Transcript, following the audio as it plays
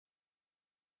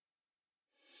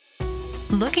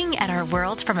Looking at our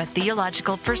world from a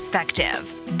theological perspective.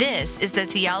 This is the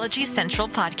Theology Central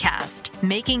Podcast,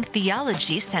 making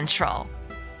theology central.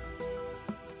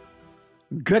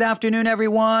 Good afternoon,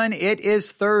 everyone. It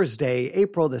is Thursday,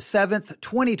 April the 7th,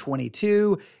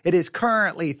 2022. It is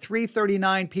currently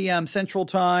 3:39 p.m. Central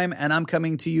Time, and I'm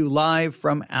coming to you live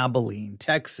from Abilene,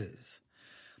 Texas.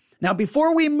 Now,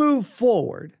 before we move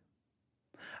forward,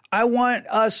 I want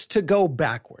us to go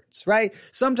backwards, right?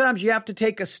 Sometimes you have to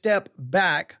take a step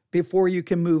back before you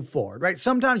can move forward, right?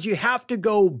 Sometimes you have to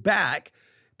go back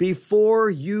before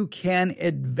you can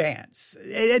advance.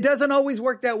 It doesn't always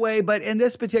work that way, but in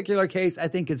this particular case, I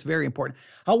think it's very important.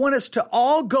 I want us to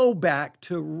all go back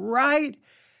to right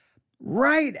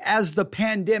as the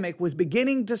pandemic was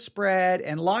beginning to spread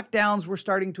and lockdowns were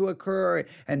starting to occur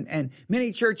and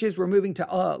many churches were moving to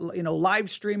live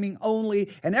streaming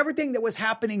only and everything that was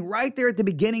happening right there at the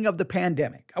beginning of the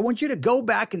pandemic. I want you to go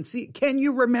back and see, can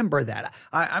you remember that?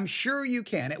 I'm sure you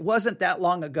can. It wasn't that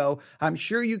long ago. I'm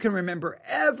sure you can remember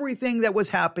everything that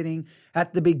was happening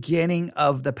at the beginning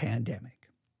of the pandemic.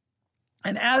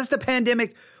 And as the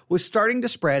pandemic was starting to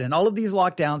spread and all of these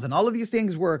lockdowns and all of these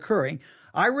things were occurring,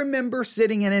 I remember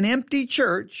sitting in an empty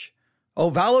church,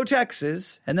 Ovalo,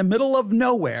 Texas, in the middle of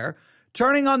nowhere,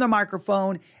 turning on the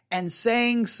microphone and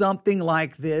saying something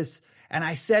like this. And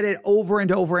I said it over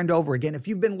and over and over again. If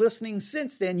you've been listening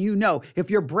since then, you know. If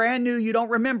you're brand new, you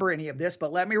don't remember any of this,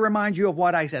 but let me remind you of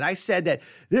what I said. I said that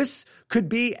this could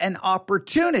be an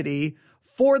opportunity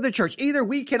for the church. Either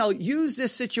we can use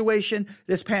this situation,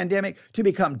 this pandemic, to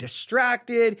become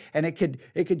distracted, and it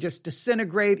could just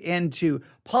disintegrate into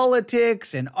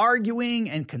politics and arguing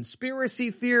and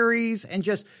conspiracy theories and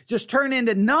just turn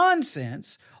into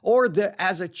nonsense. Or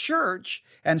as a church,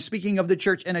 and speaking of the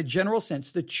church in a general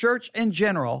sense, the church in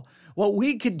general, what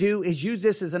we could do is use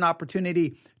this as an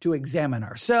opportunity to examine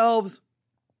ourselves,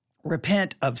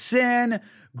 repent of sin,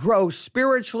 grow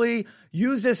spiritually,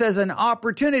 use this as an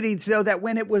opportunity so that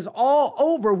when it was all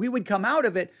over, we would come out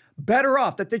of it better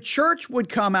off, that the church would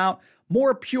come out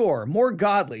more pure, more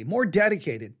godly, more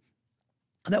dedicated,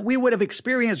 that we would have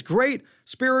experienced great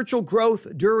spiritual growth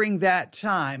during that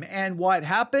time. And what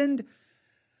happened?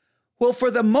 Well,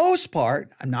 for the most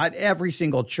part, not every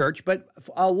single church, but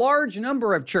a large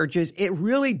number of churches, it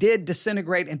really did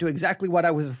disintegrate into exactly what I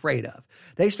was afraid of.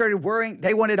 They started worrying.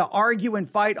 They wanted to argue and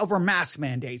fight over mask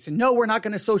mandates. And no, we're not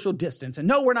going to social distance. And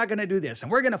no, we're not going to do this.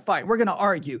 And we're going to fight. We're going to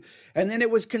argue. And then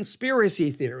it was conspiracy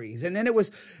theories. And then it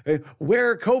was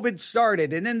where COVID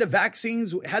started. And then the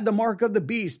vaccines had the mark of the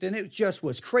beast. And it just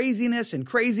was craziness and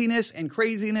craziness and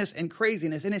craziness and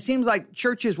craziness. And it seems like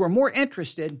churches were more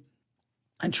interested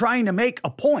and trying to make a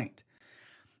point.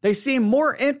 They seem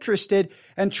more interested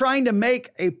in trying to make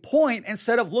a point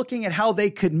instead of looking at how they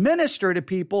could minister to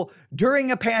people during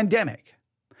a pandemic.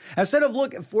 Instead of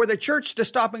looking for the church to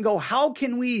stop and go, how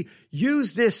can we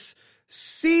use this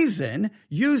season,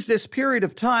 use this period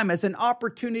of time as an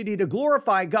opportunity to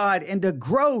glorify God and to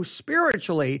grow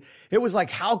spiritually? It was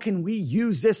like, how can we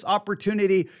use this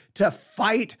opportunity to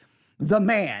fight the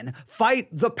man, fight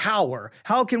the power?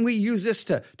 How can we use this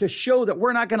to show that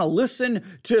we're not going to listen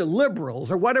to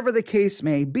liberals or whatever the case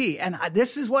may be? And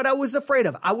this is what I was afraid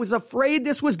of. I was afraid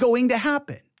this was going to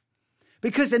happen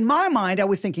because in my mind, I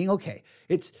was thinking, okay,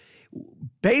 it's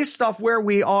based off where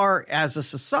we are as a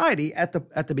society at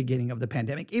the beginning of the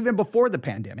pandemic, even before the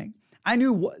pandemic. I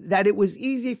knew that it was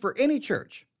easy for any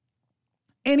church,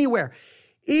 anywhere,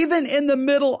 even in the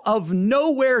middle of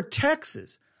nowhere,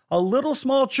 Texas, a little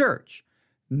small church,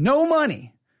 no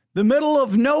money, the middle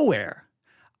of nowhere.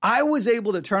 I was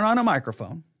able to turn on a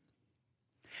microphone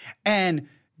and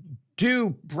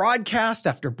do broadcast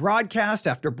after broadcast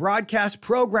after broadcast,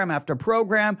 program after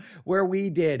program, where we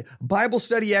did Bible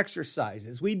study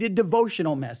exercises. We did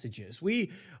devotional messages. We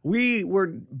were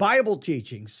Bible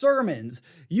teaching, sermons,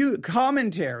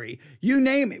 commentary, you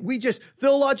name it. We just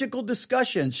theological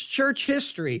discussions, church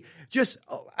history.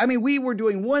 We were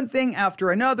doing one thing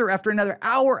after another,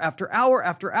 hour after hour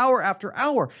after hour after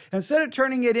hour. Instead of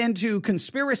turning it into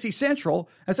Conspiracy Central,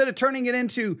 instead of turning it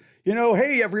into,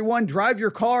 hey, everyone, drive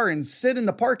your car and sit in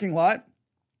the parking lot,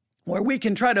 where we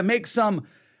can try to make some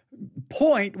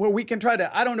point where we can try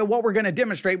to, I don't know what we're going to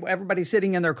demonstrate, everybody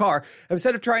sitting in their car.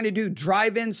 Instead of trying to do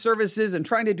drive-in services and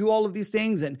trying to do all of these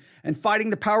things and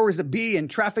fighting the powers that be and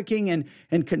trafficking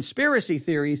and conspiracy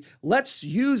theories, let's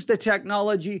use the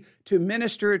technology to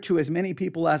minister to as many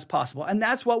people as possible. And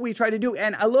that's what we try to do.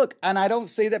 And I don't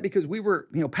say that because we were,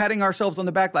 patting ourselves on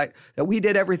the back like that we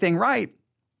did everything right.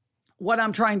 What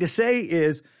I'm trying to say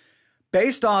is,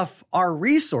 based off our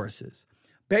resources,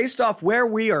 based off where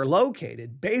we are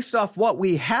located, based off what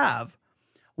we have,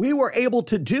 we were able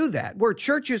to do that, where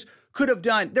churches could have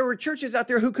done, there were churches out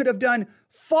there who could have done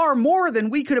far more than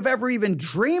we could have ever even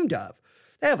dreamed of.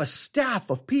 They have a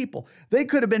staff of people. They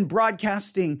could have been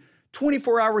broadcasting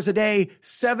 24 hours a day,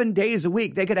 7 days a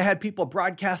week. They could have had people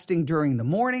broadcasting during the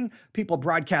morning, people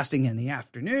broadcasting in the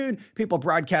afternoon, people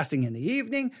broadcasting in the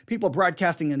evening, people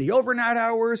broadcasting in the overnight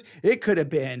hours. It could have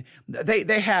been,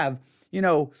 they have,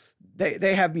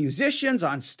 they have musicians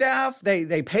on staff.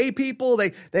 They pay people.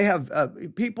 They have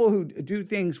people who do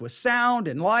things with sound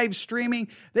and live streaming.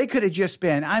 They could have just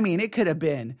been, it could have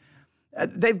been,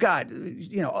 they've got,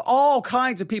 all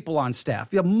kinds of people on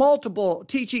staff. You have multiple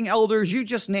teaching elders, you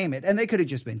just name it. And they could have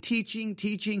just been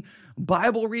teaching,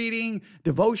 Bible reading,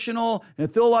 devotional,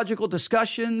 and theological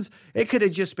discussions. It could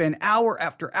have just been hour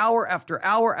after hour after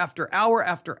hour after hour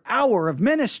after hour of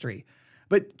ministry.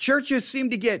 But churches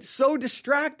seem to get so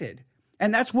distracted.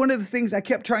 And that's one of the things I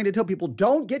kept trying to tell people,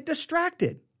 don't get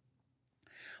distracted.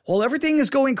 While everything is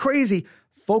going crazy,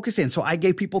 focus in. So I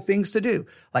gave people things to do.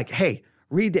 Like, hey,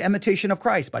 read The Imitation of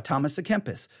Christ by Thomas à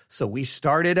Kempis. So we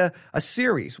started a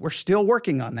series. We're still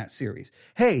working on that series.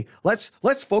 Hey, let's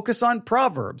focus on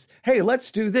Proverbs. Hey, let's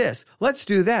do this. Let's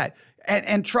do that.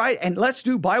 And let's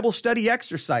do Bible study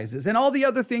exercises and all the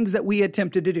other things that we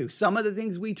attempted to do. Some of the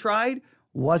things we tried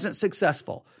wasn't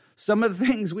successful. Some of the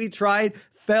things we tried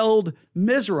failed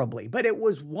miserably, but it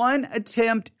was one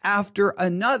attempt after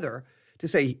another to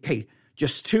say, hey,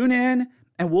 just tune in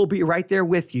and we'll be right there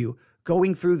with you,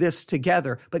 going through this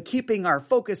together, but keeping our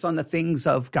focus on the things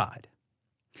of God.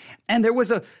 And there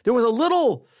was at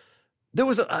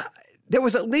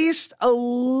least a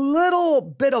little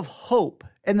bit of hope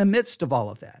in the midst of all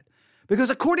of that.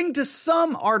 Because according to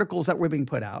some articles that were being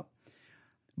put out,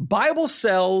 Bible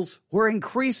sales were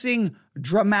increasing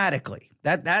dramatically.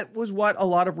 That was what a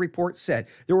lot of reports said.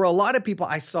 There were a lot of people,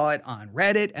 I saw it on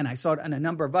Reddit and I saw it on a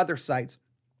number of other sites.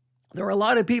 There were a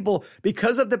lot of people,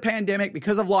 because of the pandemic,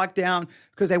 because of lockdown,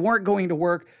 because they weren't going to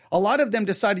work, a lot of them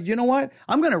decided, you know what?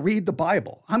 I'm going to read the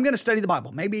Bible. I'm going to study the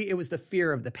Bible. Maybe it was the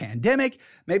fear of the pandemic.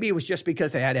 Maybe it was just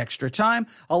because they had extra time.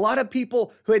 A lot of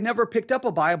people who had never picked up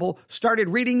a Bible started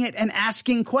reading it and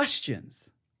asking questions.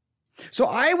 So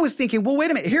I was thinking, well, wait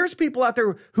a minute. Here's people out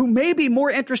there who may be more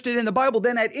interested in the Bible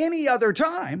than at any other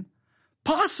time,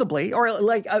 possibly, or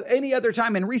like any other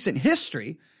time in recent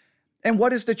history. And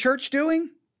what is the church doing?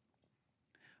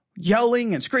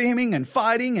 Yelling and screaming and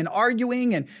fighting and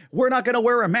arguing, and we're not going to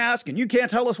wear a mask, and you can't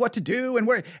tell us what to do, and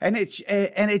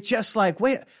it's just like,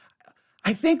 wait,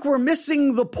 I think we're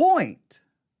missing the point.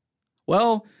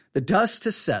 Well, the dust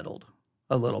has settled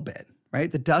a little bit, right?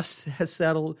 The dust has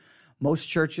settled. Most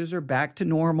churches are back to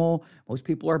normal. Most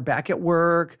people are back at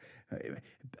work.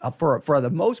 For the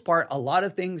most part, a lot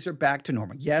of things are back to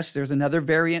normal. Yes, there's another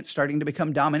variant starting to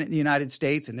become dominant in the United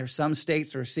States, and there's some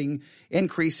states that are seeing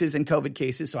increases in COVID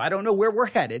cases. So I don't know where we're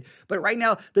headed, but right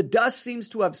now the dust seems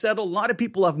to have settled. A lot of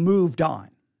people have moved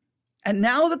on. And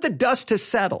now that the dust has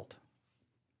settled,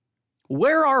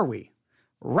 where are we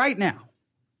right now?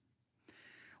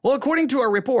 Well, according to a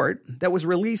report that was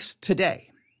released today,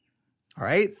 all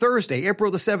right, Thursday,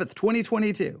 April the 7th,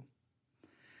 2022,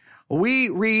 we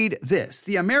read this: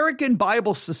 the American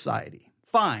Bible Society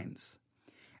finds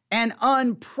an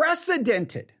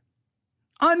unprecedented,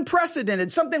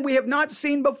 something we have not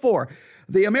seen before.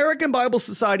 The American Bible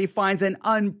Society finds an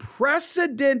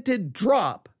unprecedented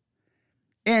drop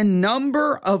in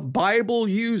number of Bible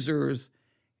users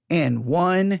in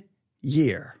 1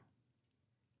 year.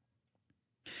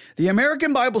 The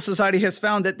American Bible Society has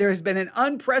found that there has been an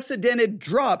unprecedented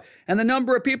drop in the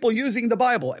number of people using the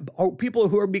Bible, or people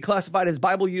who would be classified as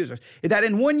Bible users. That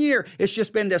in 1 year, it's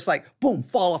just been this like, boom,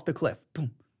 fall off the cliff,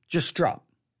 boom, just drop.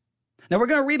 Now, we're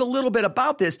going to read a little bit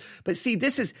about this, but see,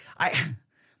 this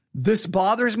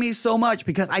bothers me so much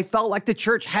because I felt like the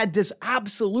church had this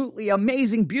absolutely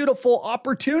amazing, beautiful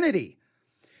opportunity.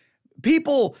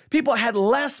 People had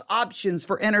less options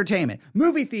for entertainment.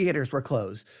 Movie theaters were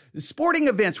closed. Sporting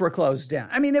events were closed down.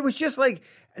 I mean, it was just like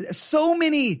so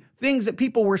many things that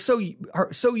people were so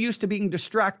used to being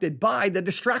distracted by. The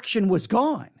distraction was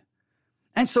gone.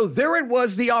 And so there it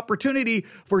was, the opportunity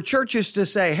for churches to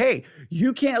say, hey,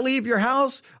 you can't leave your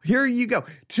house. Here you go.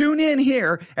 Tune in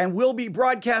here and we'll be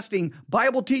broadcasting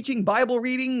Bible teaching, Bible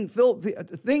reading,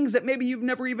 things that maybe you've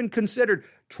never even considered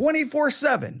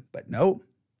 24/7. But no.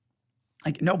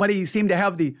 Like nobody seemed to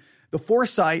have the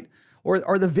foresight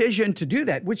or the vision to do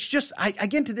that, which just,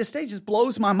 again, to this stage, just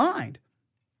blows my mind.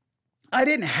 I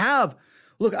didn't have,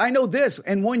 look, I know this.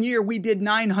 In 1 year, we did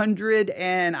 900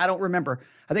 and I don't remember.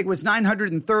 I think it was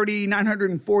 930,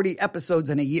 940 episodes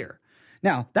in a year.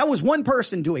 Now, that was one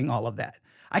person doing all of that.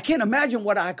 I can't imagine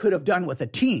what I could have done with a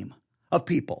team of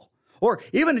people, or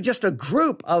even just a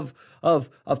group of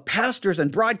pastors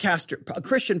and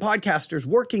Christian podcasters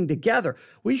working together.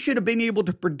 We should have been able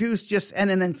to produce just an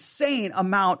insane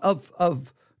amount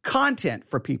of content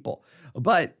for people.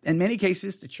 But in many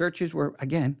cases, the churches were,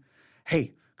 again,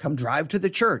 hey, come drive to the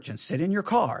church and sit in your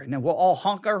car, and then we'll all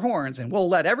honk our horns and we'll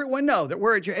let everyone know that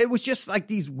we're at church. It was just like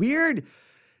these weird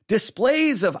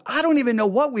displays of, I don't even know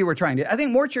what we were trying to. I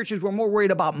think more churches were more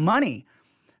worried about money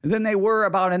than they were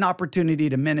about an opportunity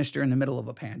to minister in the middle of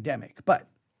a pandemic. But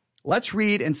let's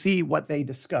read and see what they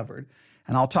discovered.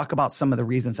 And I'll talk about some of the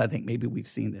reasons I think maybe we've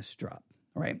seen this drop,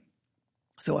 right?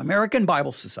 So American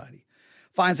Bible Society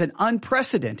finds an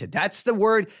unprecedented, that's the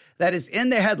word that is in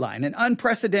the headline, an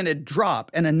unprecedented drop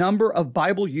in a number of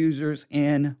Bible users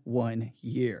in 1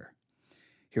 year.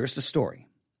 Here's the story.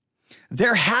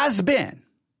 There has been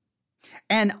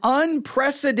an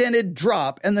unprecedented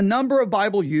drop in the number of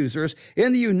Bible users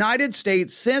in the United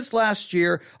States since last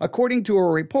year, according to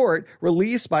a report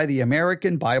released by the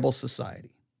American Bible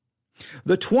Society.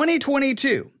 The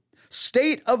 2022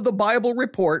 State of the Bible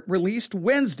report released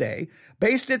Wednesday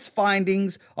based its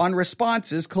findings on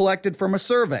responses collected from a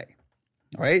survey.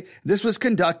 All right, this was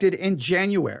conducted in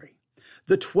January.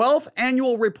 The 12th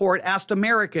annual report asked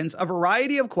Americans a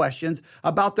variety of questions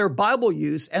about their Bible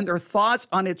use and their thoughts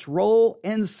on its role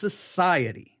in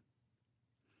society.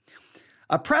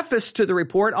 A preface to the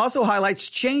report also highlights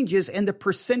changes in the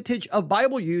percentage of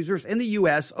Bible users in the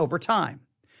U.S. over time.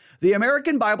 The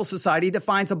American Bible Society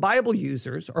defines Bible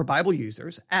users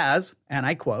as, and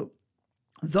I quote,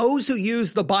 those who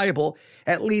use the Bible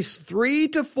at least 3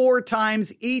 to 4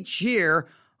 times each year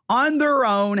on their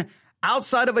own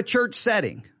outside of a church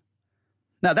setting.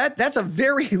 Now, that's a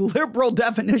very liberal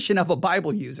definition of a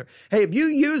Bible user. Hey, if you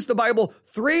use the Bible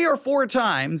 3 or 4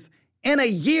 times in a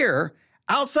year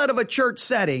outside of a church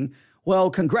setting, well,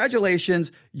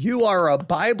 congratulations, you are a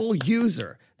Bible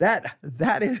user. That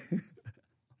is...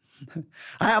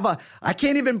 I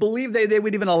can't even believe they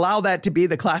would even allow that to be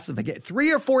the classification.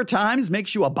 3 or 4 times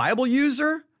makes you a Bible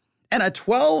user in a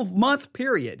 12-month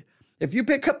period. If you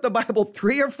pick up the Bible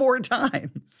 3 or 4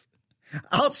 times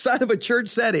outside of a church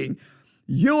setting,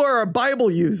 you are a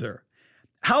Bible user.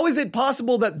 How is it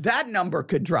possible that number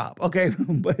could drop? Okay,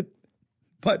 but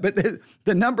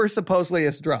the number supposedly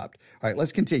has dropped. All right,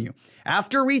 let's continue.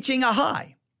 After reaching a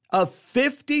high of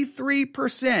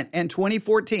 53% in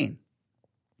 2014,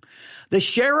 the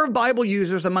share of Bible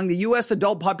users among the U.S.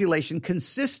 adult population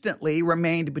consistently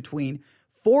remained between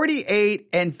 48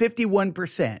 and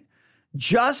 51%.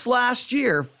 Just last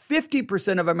year,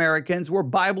 50% of Americans were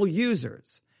Bible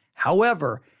users.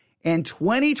 However, in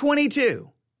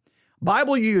 2022,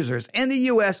 Bible users in the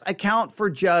U.S. account for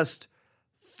just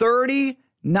 39%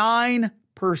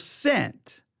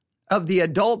 of the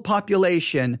adult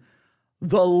population,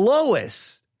 the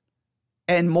lowest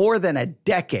in more than a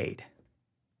decade.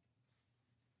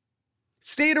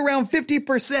 Stayed around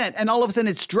 50%, and all of a sudden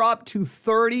it's dropped to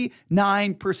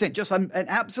 39%. Just an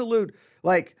absolute,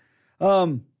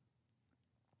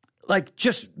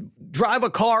 just drive a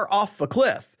car off a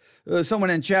cliff. Someone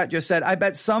in chat just said, I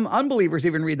bet some unbelievers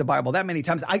even read the Bible that many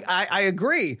times. I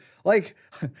agree. I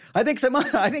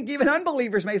think even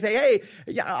unbelievers may say, hey,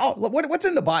 what's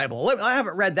in the Bible? I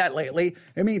haven't read that lately.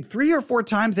 I mean, 3 or 4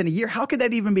 times in a year, how could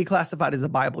that even be classified as a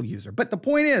Bible user? But the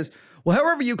point is, well,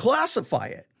 however you classify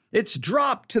it, it's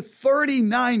dropped to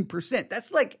 39%.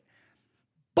 That's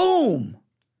boom.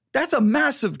 That's a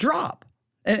massive drop.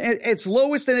 And it's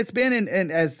lowest than it's been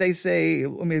in, as they say,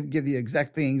 let me give the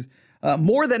exact things,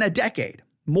 more than a decade.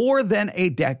 More than a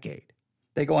decade.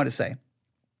 They go on to say,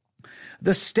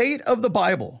 the State of the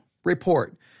Bible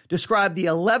report described the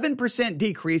 11%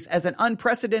 decrease as an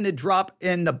unprecedented drop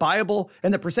in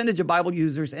the percentage of Bible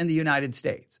users in the United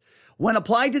States. When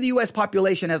applied to the U.S.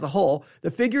 population as a whole,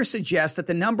 the figures suggest that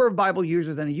the number of Bible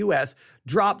users in the U.S.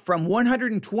 dropped from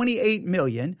 128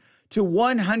 million to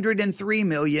 103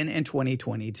 million in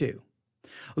 2022.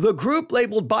 The group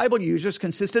labeled Bible users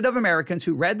consisted of Americans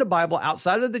who read the Bible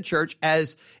outside of the church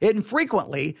as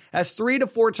infrequently as 3 to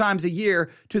 4 times a year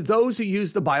to those who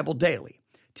use the Bible daily.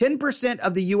 10%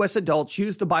 of the U.S. adults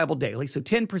use the Bible daily, so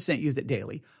 10% use it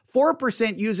daily.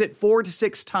 4% use it 4 to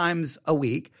 6 times a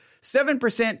week.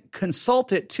 7%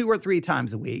 consult it 2 or 3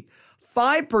 times a week.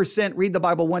 5% read the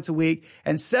Bible once a week,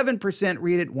 and 7%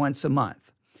 read it once a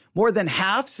month. More than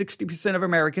half, 60% of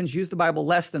Americans use the Bible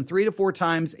less than 3 to 4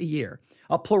 times a year.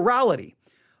 A plurality.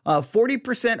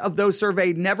 40% of those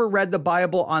surveyed never read the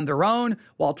Bible on their own,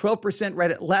 while 12% read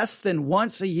it less than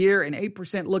once a year, and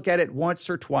 8% look at it once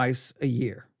or twice a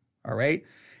year. All right?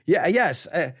 Yeah, yes.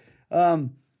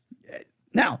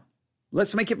 Now,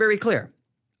 let's make it very clear.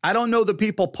 I don't know the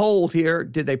people polled here.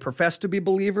 Did they profess to be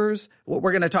believers? Well,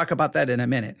 we're going to talk about that in a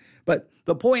minute. But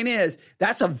the point is,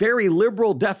 that's a very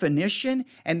liberal definition.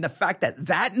 And the fact that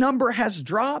that number has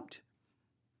dropped,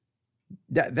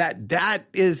 that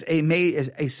is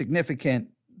a significant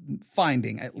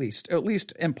finding, at least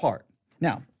in part.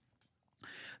 Now,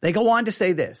 they go on to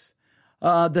say this.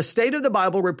 The State of the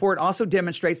Bible report also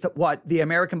demonstrates that what the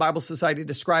American Bible Society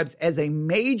describes as a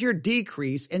major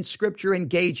decrease in scripture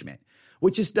engagement,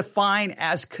 which is defined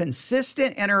as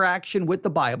consistent interaction with the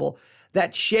Bible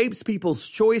that shapes people's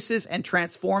choices and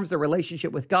transforms their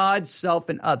relationship with God, self,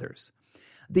 and others.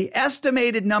 The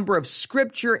estimated number of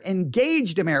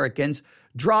scripture-engaged Americans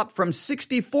dropped from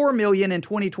 64 million in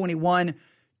 2021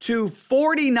 to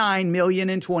 49 million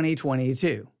in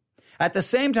 2022. At the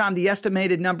same time, the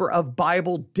estimated number of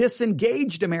Bible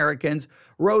disengaged Americans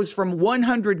rose from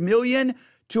 100 million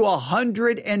to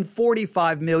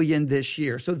 145 million this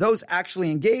year. So those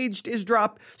actually engaged is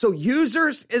dropped. So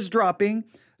users is dropping,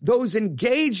 those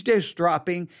engaged is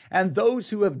dropping, and those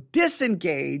who have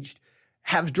disengaged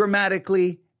have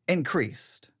dramatically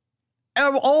increased.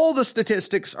 And all the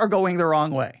statistics are going the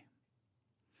wrong way.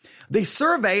 The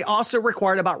survey also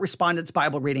inquired about respondents'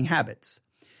 Bible reading habits.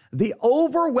 The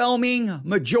overwhelming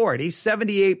majority,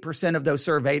 78% of those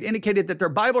surveyed, indicated that their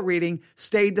Bible reading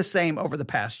stayed the same over the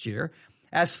past year,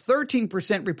 as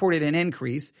 13% reported an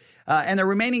increase, and the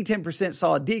remaining 10%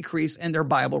 saw a decrease in their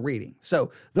Bible reading.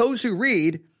 So those who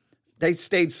read, they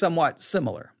stayed somewhat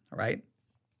similar, right?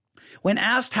 When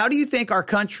asked, how do you think our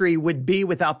country would be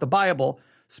without the Bible,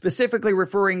 specifically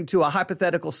referring to a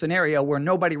hypothetical scenario where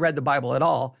nobody read the Bible at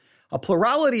all, a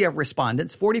plurality of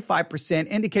respondents, 45%,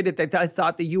 indicated that they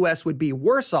thought the U.S. would be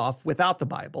worse off without the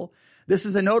Bible. This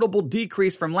is a notable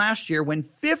decrease from last year when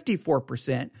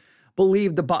 54%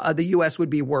 believed the U.S. would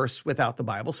be worse without the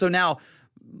Bible. So now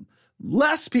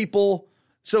less people,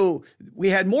 so we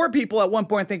had more people at one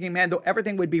point thinking, man,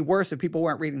 everything would be worse if people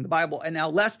weren't reading the Bible, and now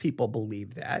less people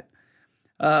believe that.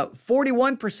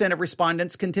 41% of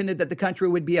respondents contended that the country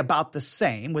would be about the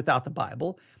same without the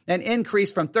Bible, an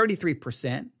increase from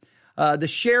 33%. The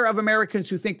share of Americans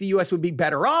who think the U.S. would be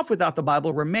better off without the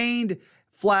Bible remained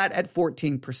flat at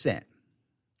 14%.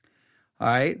 All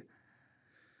right.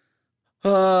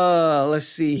 Let's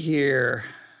see here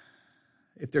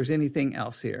if there's anything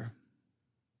else here.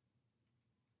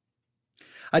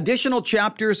 Additional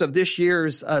chapters of this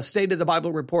year's State of the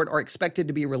Bible report are expected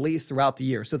to be released throughout the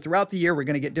year. So throughout the year, we're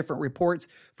going to get different reports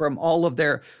from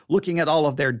looking at all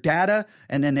of their data,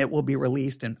 and then it will be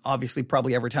released. And obviously,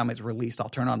 probably every time it's released, I'll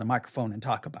turn on the microphone and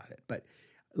talk about it. But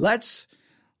let's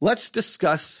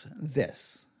discuss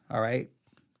this. All right.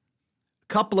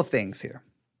 A couple of things here.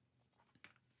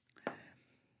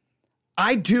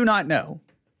 I do not know,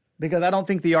 because I don't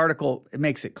think the article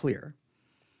makes it clear,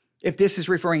 if this is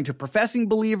referring to professing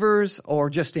believers or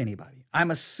just anybody.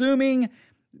 I'm assuming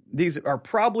these are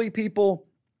probably people,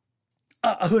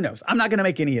 who knows? I'm not going to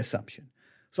make any assumption.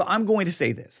 So I'm going to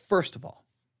say this. First of all,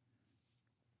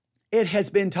 it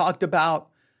has been talked about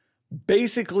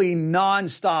basically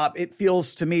nonstop, it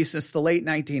feels to me, since the late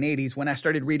 1980s when I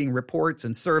started reading reports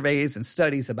and surveys and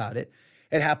studies about it.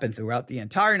 It happened throughout the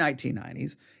entire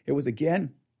 1990s. It was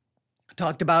again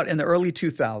talked about in the early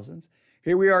 2000s.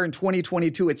 Here we are in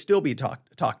 2022. It's still being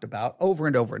talked about over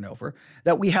and over and over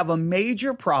that we have a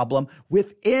major problem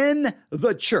within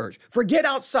the church. Forget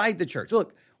outside the church.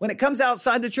 Look, when it comes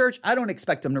outside the church, I don't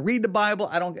expect them to read the Bible.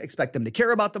 I don't expect them to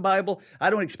care about the Bible. I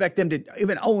don't expect them to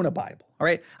even own a Bible. All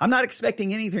right. I'm not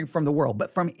expecting anything from the world,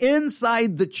 but from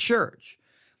inside the church,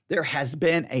 there has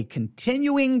been a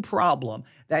continuing problem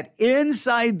that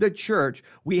inside the church,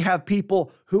 we have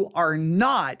people who are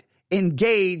not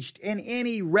engaged in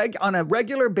on a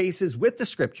regular basis with the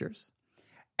scriptures.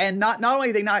 And not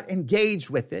only are they not engaged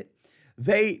with it,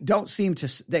 they don't seem to,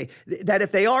 that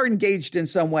if they are engaged in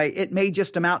some way, it may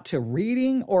just amount to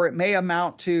reading, or it may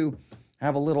amount to, I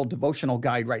have a little devotional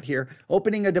guide right here,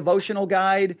 opening a devotional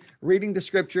guide, reading the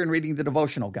scripture, and reading the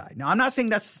devotional guide. Now, I'm not saying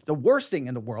that's the worst thing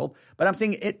in the world, but I'm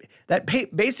saying that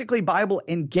basically Bible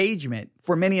engagement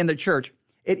for many in the church,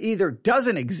 it either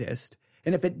doesn't exist,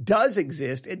 and if it does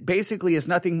exist, it basically is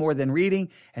nothing more than reading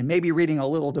and maybe reading a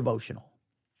little devotional.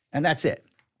 And that's it.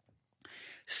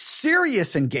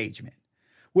 Serious engagement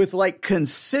with like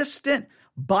consistent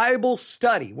Bible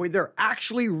study, where they're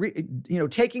actually,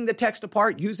 taking the text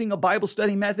apart, using a Bible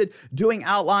study method, doing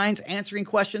outlines, answering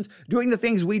questions, doing the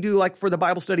things we do like for the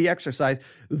Bible study exercise,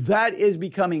 that is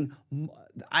becoming,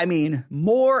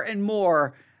 more and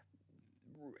more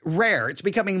rare. It's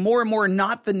becoming more and more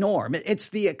not the norm.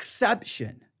 It's the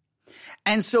exception.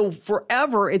 And so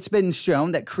forever it's been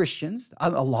shown that Christians, a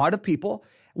lot of people,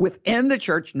 within the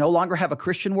church no longer have a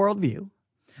Christian worldview,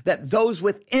 that those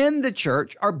within the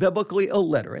church are biblically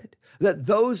illiterate, that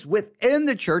those within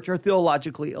the church are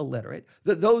theologically illiterate,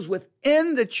 that those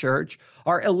within the church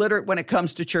are illiterate when it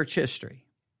comes to church history.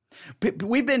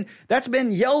 That's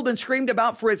been yelled and screamed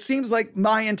about for, it seems like,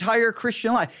 my entire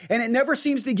Christian life. And it never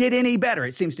seems to get any better.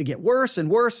 It seems to get worse and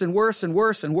worse and worse and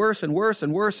worse and worse and worse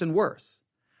and worse and worse.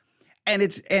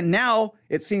 And now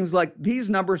it seems like these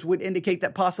numbers would indicate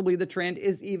that possibly the trend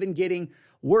is even getting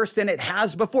worse than it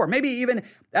has before, maybe even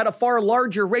at a far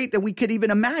larger rate than we could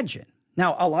even imagine.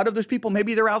 Now, a lot of those people,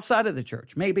 maybe they're outside of the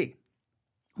church, maybe.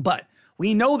 But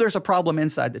we know there's a problem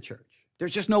inside the church.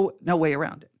 There's just no way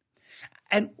around it.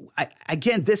 And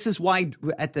again, this is why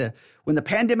when the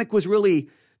pandemic was really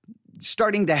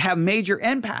starting to have major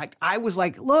impact, I was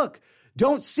like, look,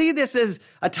 don't see this as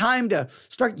a time to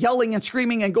start yelling and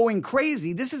screaming and going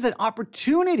crazy. This is an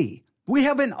opportunity. We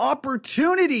have an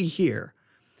opportunity here.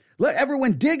 Let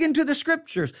everyone dig into the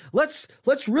scriptures. Let's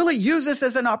really use this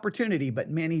as an opportunity, but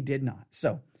many did not.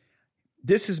 So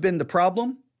this has been the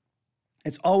problem.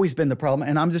 It's always been the problem.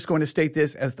 And I'm just going to state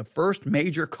this as the first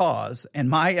major cause, in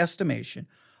my estimation,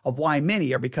 of why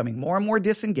many are becoming more and more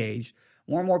disengaged.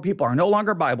 More and more people are no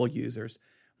longer Bible users.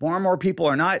 More and more people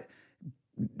are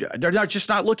just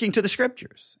not looking to the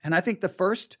scriptures. And I think the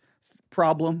first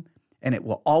problem, and it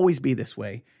will always be this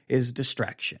way, is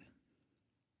distraction.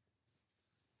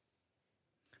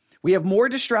 We have more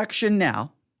distraction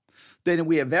now than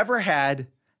we have ever had,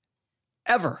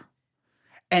 ever.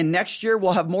 And next year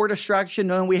we'll have more distraction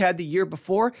than we had the year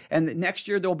before. And the next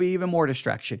year there'll be even more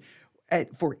distraction.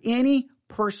 For any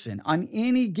person on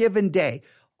any given day,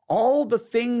 all the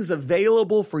things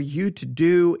available for you to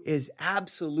do is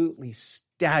absolutely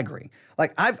staggering.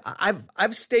 Like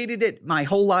I've stated it my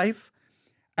whole life,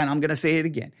 and I'm going to say it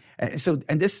again.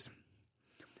 And this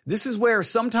is where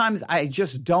sometimes I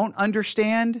just don't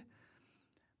understand.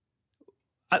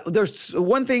 There's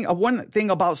one thing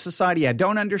about society I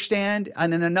don't understand,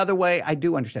 and in another way I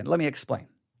do understand. Let me explain.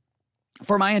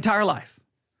 For my entire life,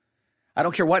 I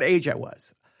don't care what age I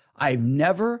was, I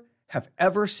never have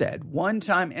ever said one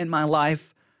time in my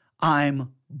life,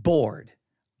 I'm bored.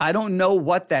 I don't know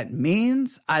what that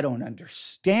means. I don't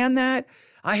understand that.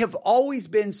 I have always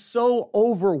been so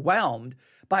overwhelmed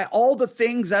by all the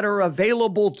things that are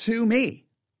available to me.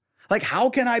 Like, how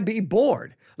can I be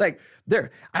bored? Like,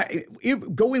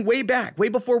 going way back, way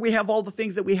before we have all the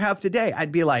things that we have today,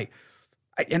 I'd be like,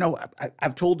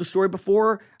 I've told the story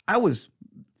before. I was,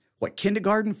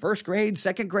 kindergarten, first grade,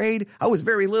 second grade? I was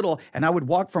very little, and I would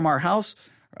walk from our house,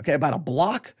 about a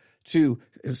block to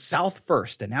South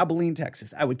First in Abilene,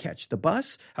 Texas. I would catch the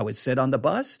bus. I would sit on the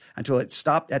bus until it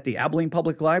stopped at the Abilene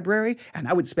Public Library, and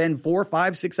I would spend 4,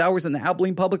 5, 6 hours in the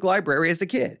Abilene Public Library as a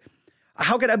kid.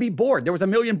 How could I be bored? There was a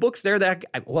million books there that,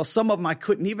 some of them I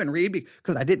couldn't even read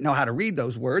because I didn't know how to read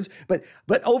those words. But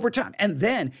over time, and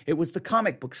then it was the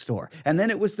comic book store, and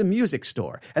then it was the music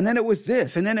store, and then it was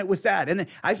this, and then it was that. And then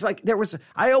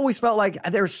I always felt like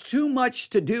there's too much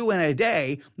to do in a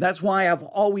day. That's why I've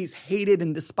always hated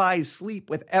and despised sleep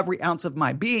with every ounce of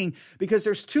my being, because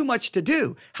there's too much to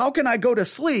do. How can I go to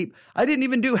sleep? I didn't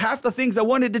even do half the things I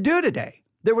wanted to do today.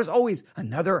 There was always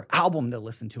another album to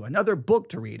listen to, another book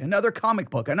to read, another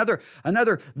comic book, another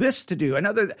this to do,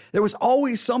 there was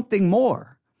always something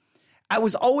more. I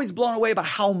was always blown away by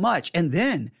how much. And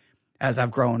then as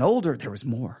I've grown older, there was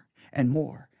more and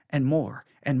more and more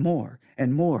and more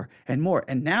and more and more.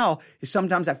 And now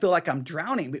sometimes I feel like I'm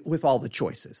drowning with all the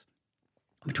choices.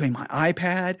 Between my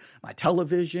iPad, my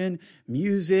television,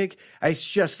 music, it's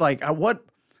just like,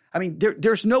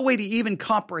 there's no way to even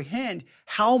comprehend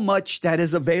how much that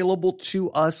is available to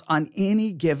us on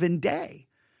any given day.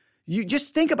 You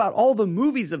just think about all the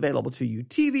movies available to you,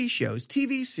 TV shows,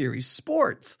 TV series,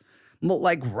 sports.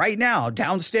 Like right now,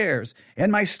 downstairs in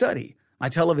my study, my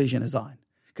television is on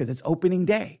because it's opening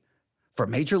day for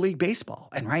Major League Baseball.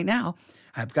 And right now,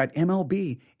 I've got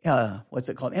MLB,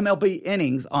 MLB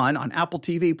innings on Apple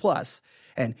TV Plus.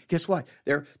 And guess what?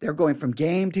 They're going from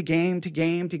game to game to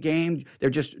game to game. They're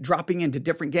just dropping into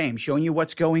different games, showing you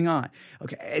what's going on.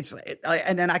 Okay,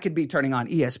 and then I could be turning on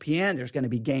ESPN. There's going to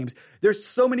be games. There's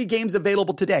so many games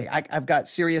available today. I've got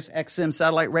Sirius XM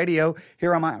satellite radio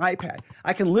here on my iPad.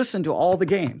 I can listen to all the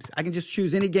games. I can just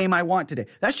choose any game I want today.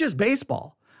 That's just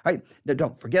baseball, right?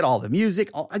 Don't forget all the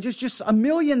music. Just a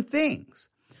million things.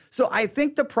 So I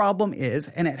think the problem is,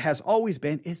 and it has always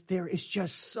been, is there is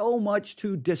just so much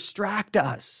to distract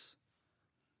us.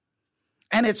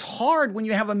 And it's hard when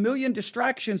you have a million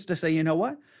distractions to say, you know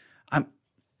what? I'm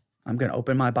going to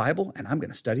open my Bible and I'm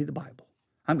going to study the Bible.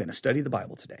 I'm going to study the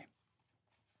Bible today.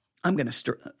 I'm going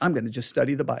to just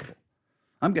study the Bible.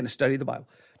 I'm going to study the Bible.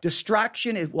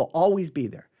 Distraction will always be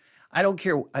there. I don't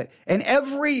care. In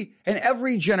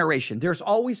every generation, there's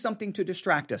always something to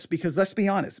distract us because let's be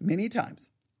honest, many times,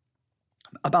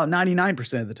 about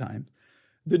 99% of the time,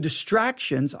 the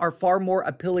distractions are far more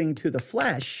appealing to the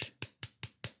flesh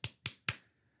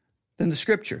than the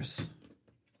scriptures.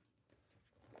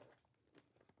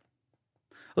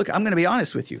 Look, I'm going to be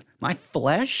honest with you. My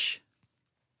flesh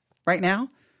right now,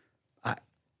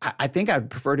 I think I'd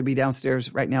prefer to be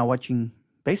downstairs right now watching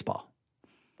baseball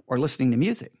or listening to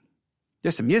music.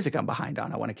 There's some music I'm behind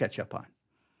on I want to catch up on.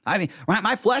 I mean,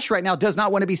 my flesh right now does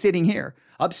not want to be sitting here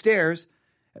upstairs,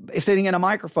 sitting in a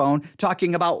microphone,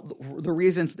 talking about the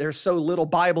reasons there's so little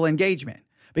Bible engagement.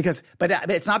 But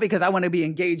it's not because I want to be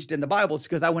engaged in the Bible. It's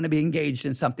because I want to be engaged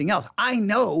in something else. I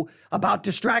know about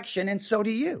distraction, and so do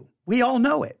you. We all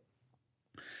know it.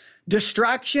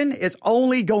 Distraction is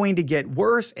only going to get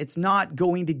worse. It's not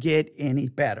going to get any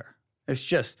better.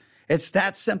 It's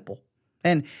that simple.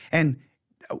 And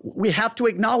we have to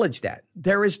acknowledge that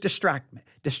there is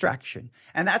distraction.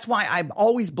 And that's why I'm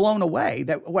always blown away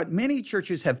that what many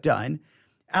churches have done,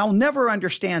 I'll never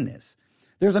understand this.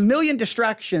 There's a million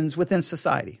distractions within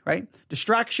society, right?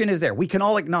 Distraction is there. We can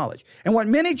all acknowledge. And what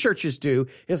many churches do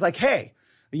is like, hey,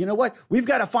 you know what? We've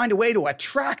got to find a way to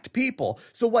attract people.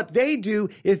 So what they do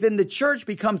is then the church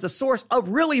becomes a source of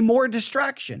really more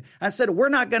distraction. I said, we're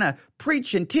not going to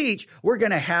preach and teach. We're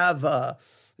going to have,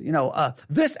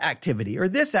 this activity or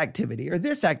this activity or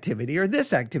this activity or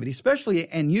this activity, especially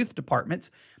in youth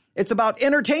departments. It's about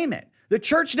entertainment. The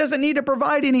church doesn't need to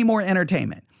provide any more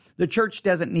entertainment. The church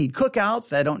doesn't need cookouts.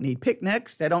 They don't need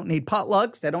picnics. They don't need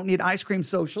potlucks. They don't need ice cream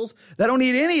socials. They don't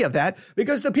need any of that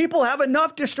because the people have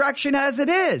enough distraction as it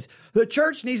is. The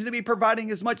church needs to be providing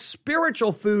as much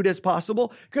spiritual food as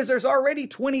possible because there's already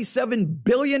 27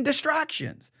 billion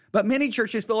distractions. But many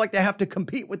churches feel like they have to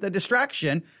compete with the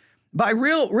distraction by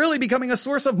really becoming a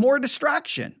source of more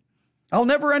distraction. I'll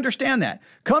never understand that.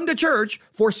 Come to church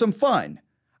for some fun.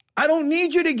 I don't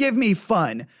need you to give me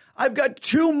fun. I've got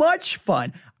too much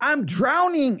fun. I'm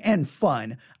drowning in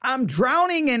fun. I'm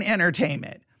drowning in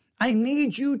entertainment. I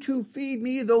need you to feed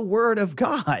me the word of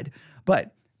God.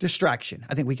 But distraction,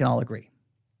 I think we can all agree.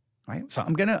 All right? So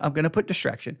I'm gonna put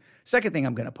distraction. Second thing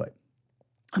I'm gonna put.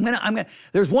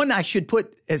 There's one I should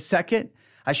put as second.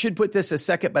 I should put this as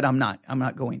second, but I'm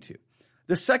not going to.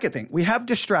 The second thing, we have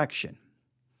distraction.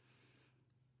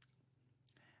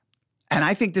 And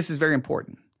I think this is very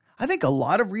important. I think a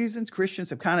lot of reasons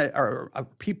Christians have or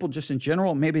people just in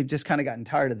general, maybe just kind of gotten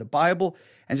tired of the Bible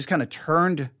and just kind of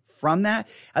turned from that.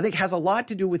 I think has a lot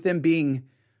to do with them being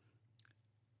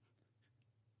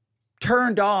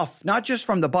turned off, not just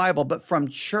from the Bible, but from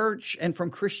church and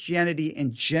from Christianity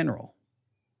in general.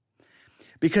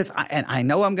 Because, I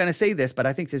know I'm going to say this, but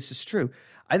I think this is true.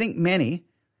 I think many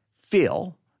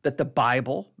feel that the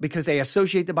Bible, because they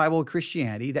associate the Bible with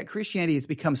Christianity, that Christianity has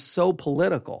become so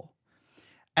political.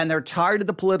 And they're tired of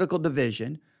the political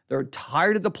division. They're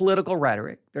tired of the political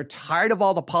rhetoric. They're tired of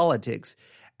all the politics.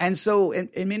 And so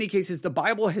in many cases, the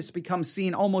Bible has become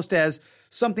seen almost as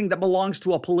something that belongs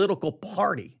to a political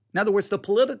party. In other words, the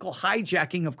political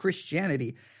hijacking of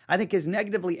Christianity, I think, has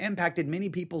negatively impacted many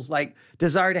people's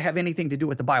desire to have anything to do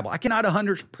with the Bible. I cannot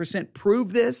 100%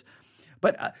 prove this,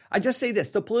 but I just say this.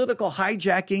 The political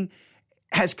hijacking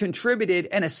has contributed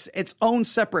in its own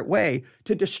separate way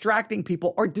to distracting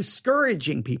people or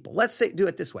discouraging people. Let's do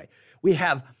it this way. We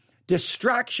have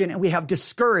distraction and we have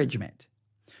discouragement.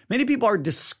 Many people are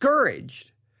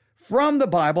discouraged from the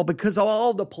Bible because of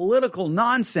all the political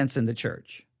nonsense in the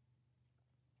church.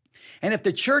 And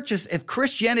if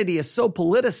Christianity is so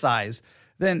politicized,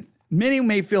 then many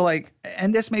may feel like,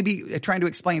 and this may be trying to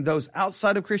explain those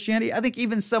outside of Christianity, I think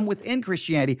even some within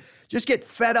Christianity just get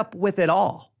fed up with it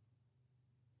all.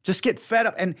 Just get fed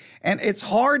up. And it's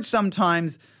hard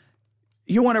sometimes.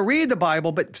 You want to read the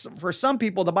Bible, but for some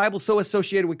people, the Bible's so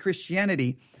associated with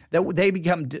Christianity that they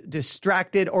become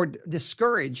distracted or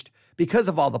discouraged because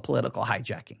of all the political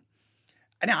hijacking.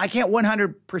 Now, I can't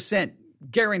 100%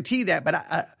 guarantee that,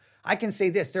 but I can say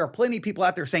this. There are plenty of people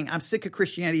out there saying, I'm sick of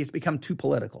Christianity. It's become too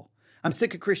political. I'm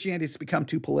sick of Christianity. It's become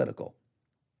too political.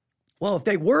 Well, if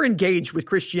they were engaged with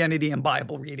Christianity and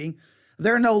Bible reading,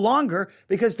 they're no longer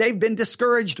because they've been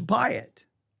discouraged by it.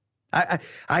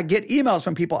 I get emails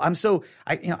from people. I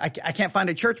can't find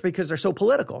a church because they're so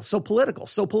political. So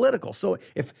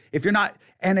if you're not,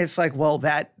 and it's like, well,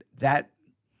 that's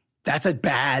a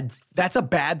bad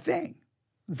thing.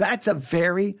 That's a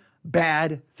very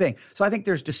bad thing. So I think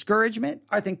there's discouragement.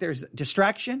 I think there's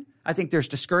distraction. I think there's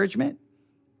discouragement.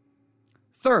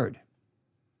 Third,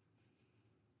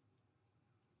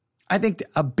 I think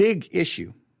a big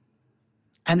issue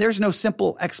And there's no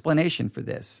simple explanation for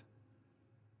this.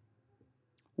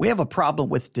 We have a problem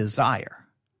with desire.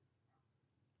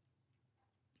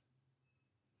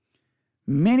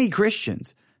 Many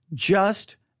Christians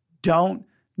just don't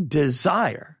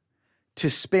desire to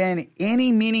spend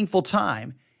any meaningful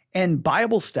time in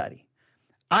Bible study.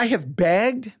 I have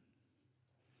begged.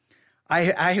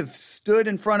 I have stood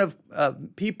in front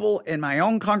of people in my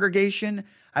own congregation.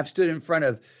 I've stood in front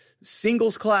of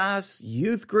singles class,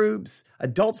 youth groups,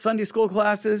 adult Sunday school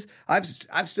classes. I've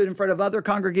stood in front of other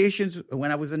congregations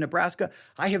when I was in Nebraska.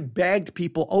 I have begged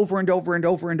people over and over and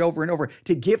over and over and over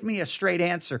to give me a straight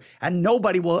answer, and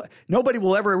nobody will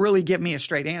ever really give me a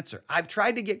straight answer. I've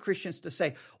tried to get Christians to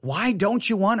say, "Why don't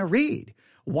you want to read?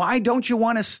 Why don't you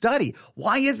want to study?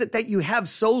 Why is it that you have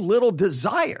so little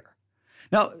desire?"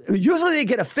 Now, usually they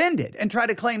get offended and try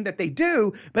to claim that they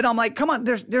do, but I'm like, come on,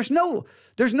 there's no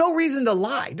reason to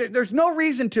lie. There's no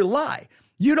reason to lie.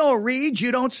 You don't read,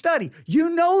 you don't study. You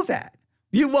know that.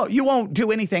 You won't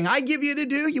do anything I give you to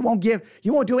do. You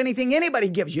won't do anything anybody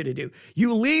gives you to do.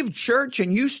 You leave church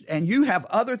and you have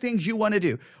other things you want to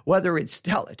do, whether it's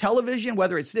television,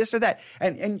 whether it's this or that.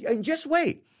 And just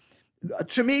wait.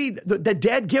 To me, the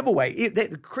dead giveaway,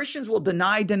 Christians will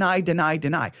deny,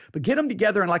 but get them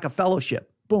together in like a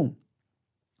fellowship. Boom.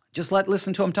 Just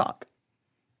listen to them talk.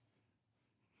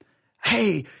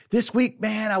 Hey, this week,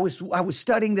 man, I was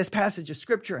studying this passage of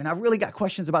scripture and I really got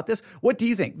questions about this. What do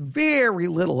you think? Very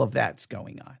little of that's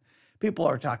going on. People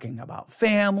are talking about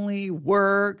family,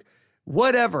 work,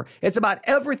 whatever. It's about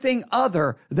everything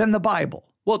other than the Bible.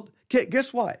 Well,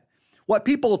 guess what? What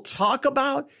people talk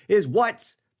about is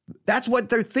that's what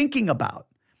they're thinking about.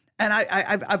 And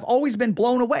I've always been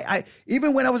blown away.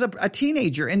 Even when I was a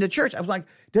teenager in the church, I was like,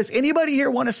 does anybody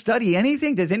here want to study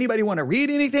anything? Does anybody want to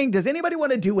read anything? Does anybody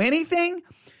want to do anything?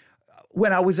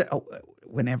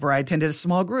 Whenever I attended a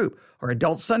small group or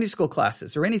adult Sunday school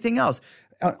classes or anything else,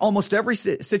 almost every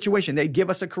situation, they'd give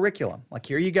us a curriculum. Like,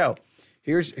 here you go.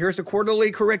 Here's the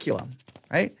quarterly curriculum,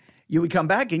 right? You would come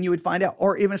back and you would find out,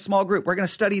 or even a small group, we're going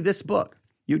to study this book.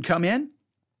 You'd come in.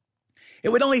 It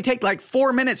would only take like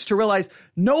 4 minutes to realize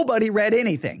nobody read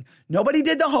anything. Nobody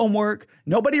did the homework.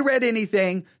 Nobody read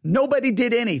anything. Nobody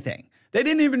did anything. They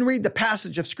didn't even read the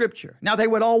passage of scripture. Now they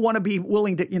would all want to be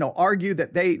willing to, argue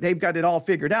that they've got it all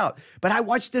figured out. But I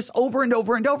watched this over and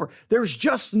over and over. There's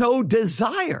just no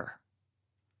desire.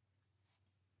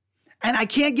 And I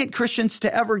can't get Christians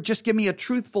to ever just give me a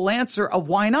truthful answer of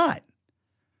why not.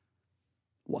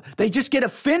 They just get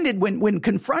offended when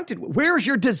confronted. Where's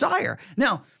your desire?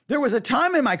 Now, there was a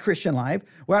time in my Christian life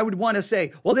where I would want to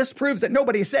say, well, this proves that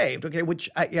nobody's saved. Okay, which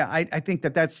I think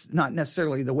that that's not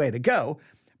necessarily the way to go.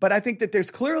 But I think that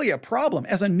there's clearly a problem.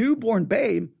 As a newborn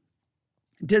babe,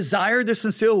 desire the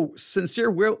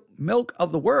sincere milk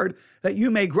of the word that you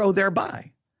may grow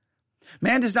thereby.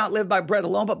 Man does not live by bread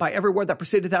alone, but by every word that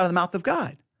proceedeth out of the mouth of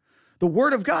God. The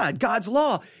word of God, God's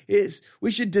law, is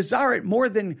we should desire it more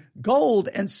than gold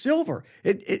and silver.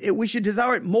 We should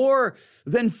desire it more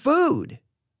than food.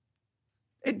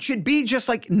 It should be just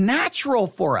like natural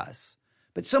for us.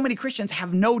 But so many Christians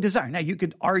have no desire. Now, you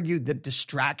could argue that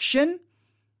distraction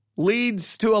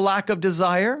leads to a lack of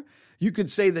desire. You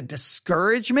could say that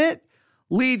discouragement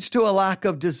leads to a lack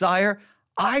of desire.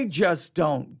 I just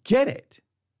don't get it.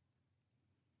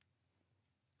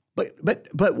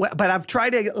 But I've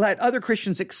tried to let other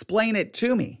Christians explain it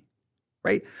to me,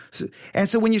 right?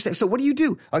 So when you say, so what do you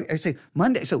do? I say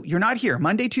Monday. So you're not here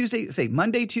Monday, Tuesday. Say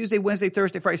Monday, Tuesday, Wednesday,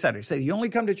 Thursday, Friday, Saturday. Say you only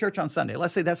come to church on Sunday.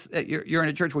 Let's say that's you're in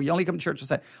a church where you only come to church on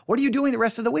Sunday. What are you doing the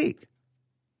rest of the week?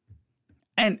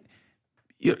 And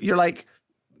you're like,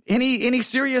 any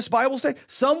serious Bible study?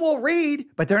 Some will read,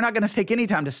 but they're not going to take any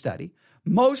time to study.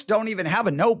 Most don't even have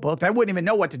a notebook. They wouldn't even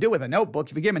know what to do with a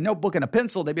notebook. If you give them a notebook and a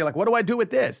pencil, they'd be like, what do I do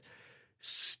with this?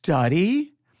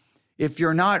 Study. If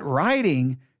you're not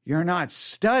writing, you're not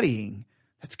studying.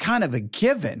 That's kind of a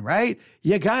given, right?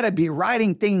 You got to be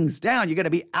writing things down. You got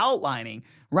to be outlining,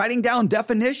 writing down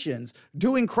definitions,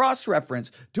 doing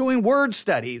cross-reference, doing word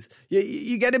studies.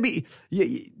 You got to be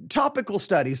topical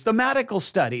studies, thematical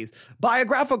studies,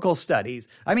 biographical studies.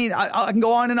 I mean, I can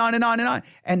go on and on and on and on.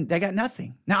 And they got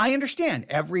nothing. Now, I understand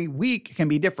every week can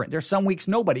be different. There's some weeks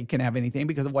nobody can have anything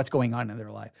because of what's going on in their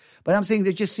life. But I'm saying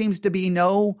there just seems to be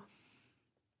no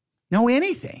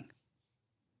anything.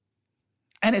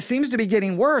 And it seems to be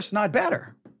getting worse, not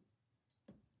better.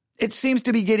 It seems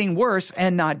to be getting worse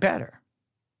and not better.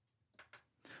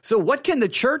 So what can the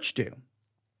church do?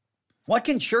 What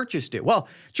can churches do? Well,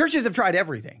 churches have tried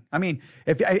everything. I mean,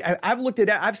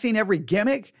 I've seen every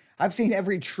gimmick. I've seen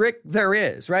every trick there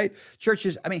is, right?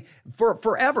 Churches, I mean, for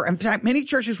forever. In fact, many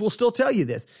churches will still tell you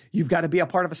this. You've got to be a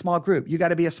part of a small group. You got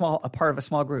to be a part of a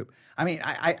small group. I mean,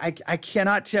 I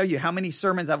cannot tell you how many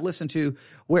sermons I've listened to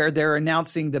where they're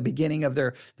announcing the beginning of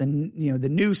the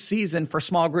new season for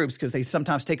small groups, because they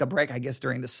sometimes take a break, I guess,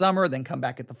 during the summer, then come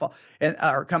back at the fall,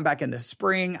 or come back in the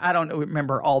spring. I don't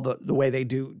remember all the way they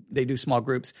do small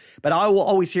groups, but I will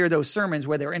always hear those sermons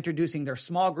where they're introducing their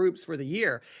small groups for the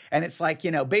year. And it's like,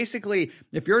 basically,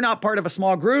 if you're not part of a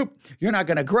small group, you're not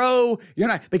going to grow.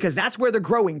 Because that's where the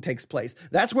growing takes place.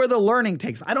 That's where the learning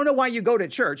takes. I don't know why you go to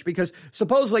church, because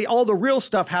supposedly all the real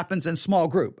stuff happens in small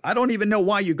group. I don't even know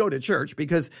why you go to church,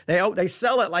 because they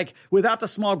sell it like without the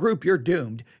small group, you're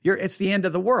doomed. It's the end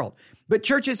of the world. But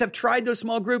churches have tried those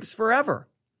small groups forever.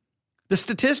 The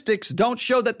statistics don't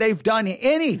show that they've done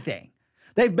anything.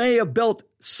 They may have built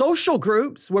social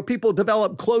groups where people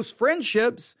develop close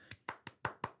friendships.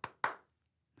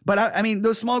 But I mean,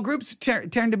 those small groups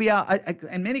tend to be,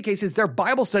 in many cases, their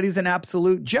Bible study is an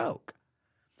absolute joke.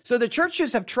 So the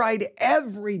churches have tried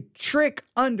every trick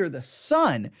under the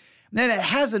sun, and it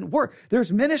hasn't worked.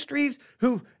 There's ministries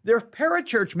they're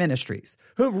parachurch ministries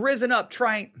who've risen up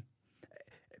trying.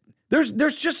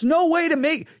 There's just no way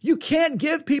you can't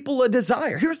give people a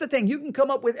desire. Here's the thing. You can come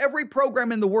up with every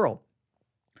program in the world.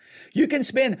 You can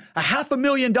spend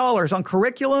 $500,000 on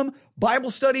curriculum, Bible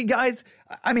study guides.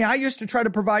 I mean, I used to try to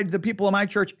provide the people in my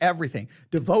church everything.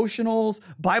 Devotionals,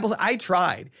 Bibles. I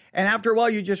tried. And after a while,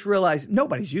 you just realize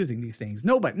nobody's using these things.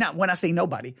 Nobody. Now, when I say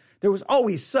nobody, there was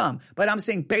always some. But I'm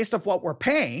saying based off what we're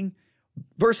paying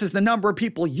versus the number of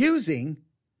people using,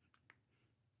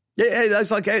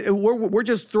 it's like we're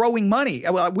just throwing money.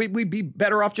 We'd be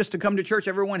better off just to come to church.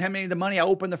 Everyone hand me the money. I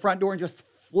open the front door and just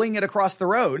fling it across the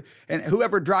road, and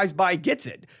whoever drives by gets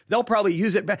it. They'll probably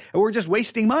use it. We're just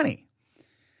wasting money.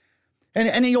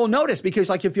 And you'll notice, because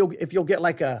like if you'll get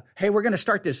like hey, we're going to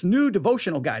start this new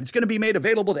devotional guide. It's going to be made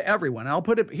available to everyone. And I'll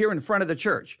put it here in front of the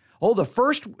church. Oh, the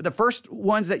first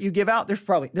ones that you give out,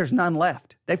 there's none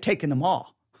left. They've taken them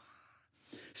all.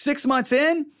 6 months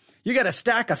in, you got a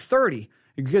stack of 30.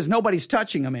 Because nobody's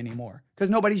touching them anymore, because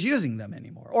nobody's using them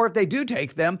anymore. Or if they do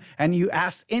take them and you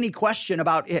ask any question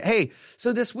about it, hey,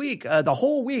 so this week, the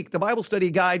whole week, the Bible study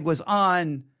guide was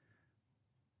on,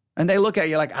 and they look at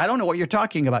you like, I don't know what you're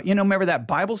talking about. Remember that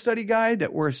Bible study guide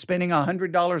that we're spending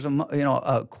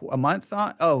 $100 a month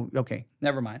on? Oh, okay,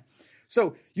 never mind.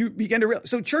 So you begin to realize,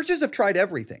 so churches have tried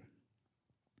everything.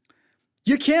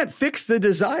 You can't fix the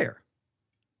desire.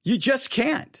 You just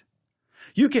can't.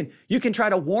 You can try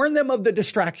to warn them of the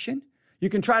distraction. You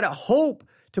can try to hope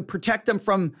to protect them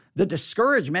from the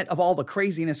discouragement of all the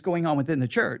craziness going on within the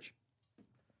church.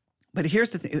 But here's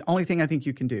the thing. The only thing I think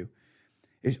you can do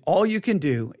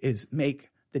is make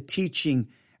the teaching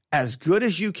as good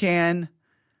as you can,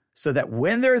 so that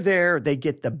when they're there, they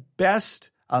get the best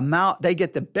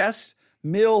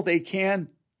meal they can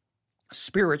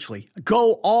spiritually.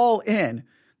 Go all in.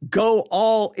 Go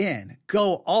all in.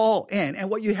 Go all in.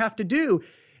 And what you have to do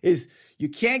is you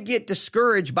can't get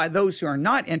discouraged by those who are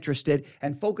not interested,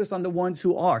 and focus on the ones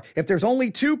who are. If there's only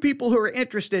 2 people who are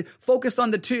interested, focus on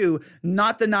the 2,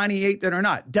 not the 98 that are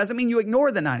not. Doesn't mean you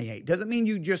ignore the 98. Doesn't mean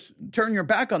you just turn your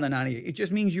back on the 98. It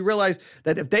just means you realize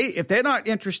that if they're not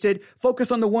interested,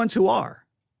 focus on the ones who are.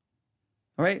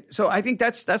 All right. So I think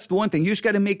that's the one thing. You just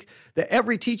got to make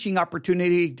every teaching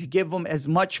opportunity to give them as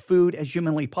much food as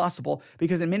humanly possible,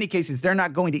 because in many cases, they're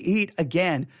not going to eat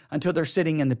again until they're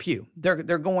sitting in the pew. They're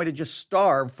going to just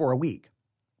starve for a week.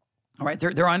 All right.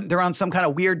 They're on some kind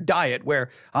of weird diet where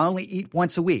I only eat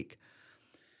once a week.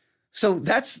 So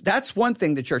that's one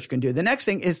thing the church can do. The next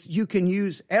thing is you can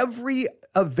use every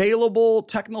available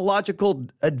technological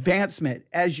advancement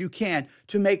as you can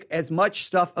to make as much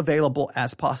stuff available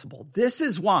as possible. This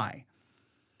is why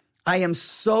I am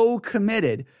so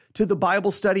committed to the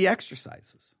Bible study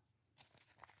exercises.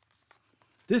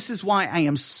 This is why I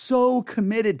am so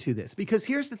committed to this, because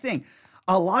here's the thing.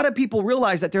 A lot of people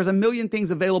realize that there's a million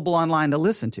things available online to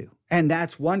listen to, and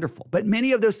that's wonderful. But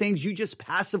many of those things, you just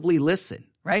passively listen,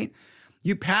 right?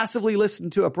 You passively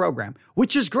listen to a program,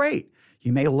 which is great.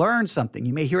 You may learn something.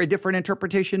 You may hear a different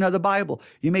interpretation of the Bible.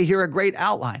 You may hear a great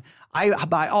outline. I,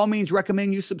 by all means,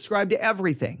 recommend you subscribe to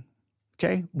everything.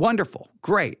 Okay? Wonderful.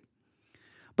 Great.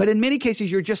 But in many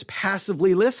cases, you're just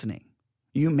passively listening.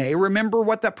 You may remember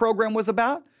what that program was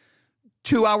about.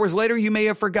 2 hours later, you may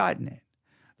have forgotten it.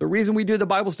 The reason we do the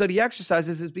Bible study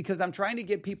exercises is because I'm trying to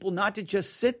get people not to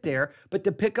just sit there, but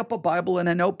to pick up a Bible and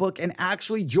a notebook and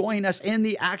actually join us in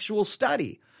the actual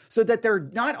study, so that they're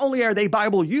not only are they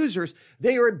Bible users,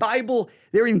 they're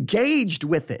engaged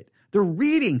with it. They're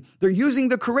reading. They're using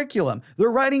the curriculum.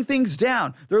 They're writing things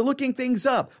down. They're looking things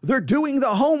up. They're doing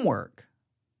the homework.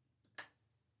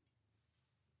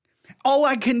 All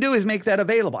I can do is make that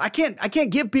available. I can't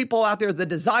give people out there the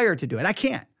desire to do it. I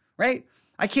can't, right?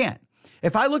 I can't.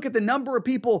 If I look at the number of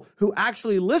people who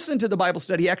actually listen to the Bible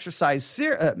study exercise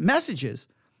messages,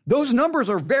 those numbers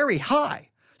are very high.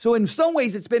 So in some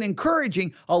ways, it's been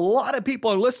encouraging. A lot of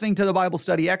people are listening to the Bible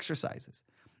study exercises.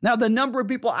 Now, the number of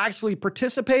people actually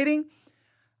participating,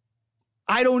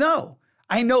 I don't know.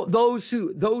 I know those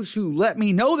who let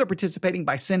me know they're participating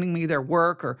by sending me their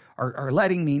work or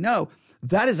letting me know.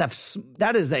 That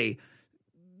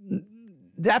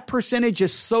percentage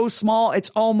is so small,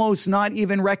 it's almost not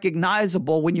even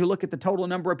recognizable when you look at the total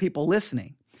number of people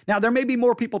listening. Now, there may be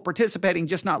more people participating,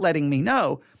 just not letting me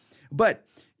know, but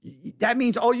that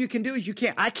means all you can do is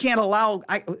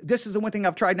this is the one thing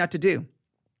I've tried not to do.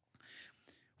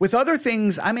 With other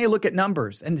things, I may look at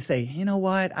numbers and say, you know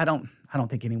what? I don't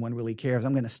think anyone really cares.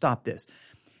 I'm going to stop this.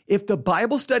 If the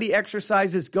Bible study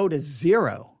exercises go to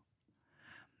 0,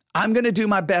 I'm going to do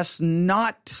my best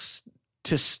not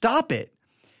to stop it,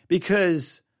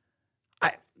 because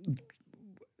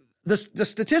the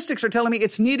statistics are telling me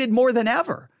it's needed more than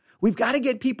ever. We've got to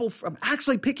get people from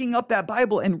actually picking up that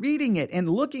Bible and reading it and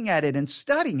looking at it and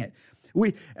studying it.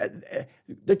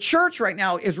 The church right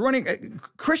now is running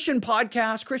Christian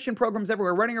podcasts, Christian programs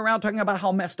everywhere, running around talking about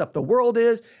how messed up the world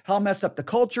is, how messed up the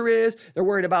culture is. They're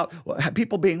worried about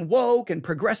people being woke and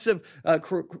progressive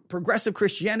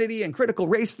Christianity and critical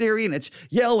race theory, and it's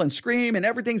yell and scream and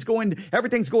everything's going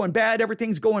bad.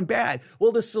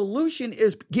 Well, the solution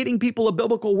is getting people a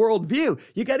biblical worldview.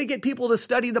 You got to get people to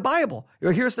study the Bible.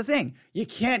 Here's the thing: you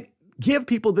can't give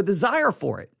people the desire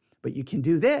for it. But you can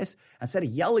do this. Instead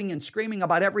of yelling and screaming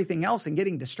about everything else and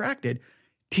getting distracted,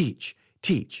 teach.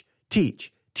 And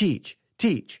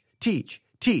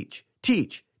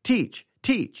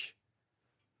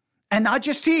not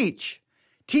just teach.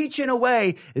 Teach in a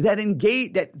way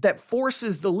that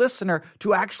forces the listener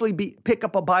to actually pick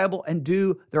up a Bible and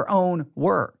do their own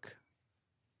work.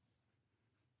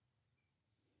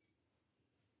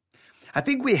 I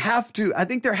think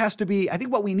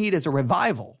what we need is a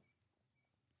revival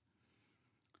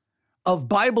of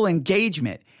Bible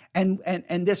engagement. And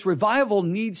this revival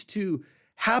needs to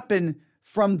happen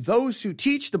from those who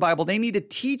teach the Bible. They need to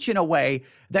teach in a way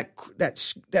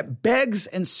that begs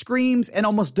and screams and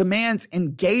almost demands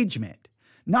engagement.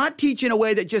 Not teach in a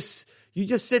way that you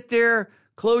just sit there,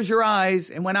 close your eyes,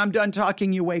 and when I'm done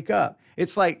talking, you wake up.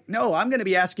 It's like, no, I'm going to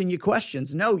be asking you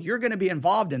questions. No, you're going to be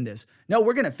involved in this. No,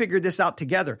 we're going to figure this out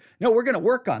together. No, we're going to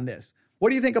work on this. What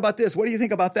do you think about this? What do you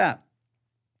think about that?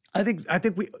 I think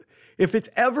if it's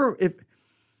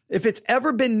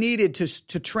ever been needed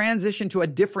to transition to a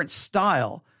different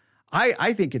style,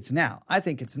 I think it's now. I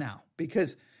think it's now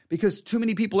because too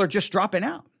many people are just dropping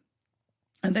out.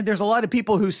 And then there's a lot of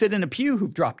people who sit in a pew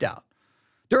who've dropped out.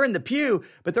 They're in the pew,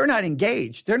 but they're not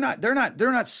engaged. They're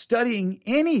not studying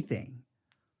anything.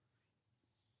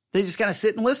 They just kind of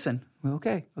sit and listen. Well,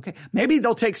 okay. Maybe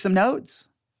they'll take some notes.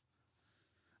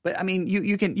 But I mean,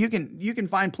 you can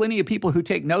find plenty of people who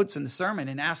take notes in the sermon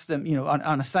and ask them,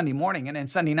 on a Sunday morning, and then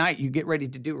Sunday night you get ready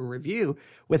to do a review.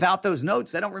 Without those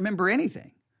notes, they don't remember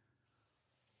anything,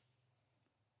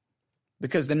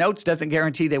 because the notes doesn't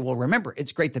guarantee they will remember.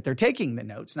 It's great that they're taking the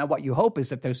notes. Now, what you hope is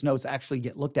that those notes actually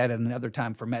get looked at another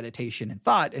time for meditation and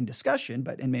thought and discussion.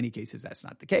 But in many cases, that's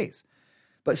not the case.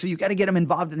 But so you got to get them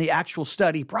involved in the actual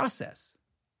study process.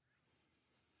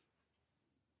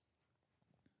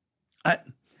 I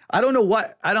don't know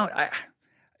what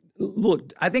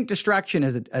look. I think distraction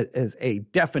is a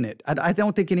definite. I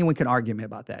don't think anyone can argue me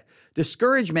about that.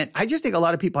 Discouragement. I just think a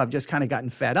lot of people have just kind of gotten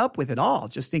fed up with it all,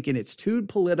 just thinking it's too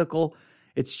political.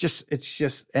 It's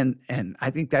just, and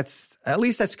I think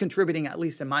that's contributing, at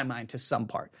least in my mind, to some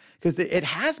part, because it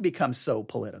has become so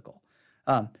political.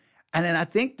 And then I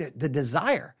think that the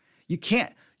desire, you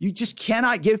just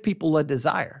cannot give people a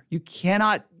desire. You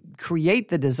cannot create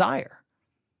the desire.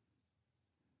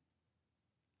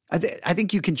 I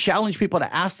think you can challenge people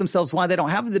to ask themselves why they don't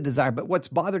have the desire. But what's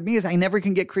bothered me is I never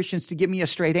can get Christians to give me a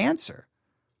straight answer.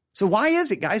 So why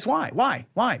is it, guys? Why?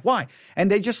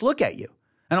 And they just look at you.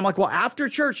 And I'm like, well, after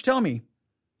church, tell me.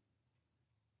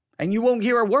 And you won't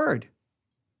hear a word.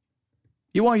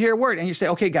 You won't hear a word. And you say,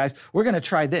 okay, guys, we're going to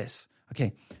try this.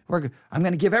 Okay, I'm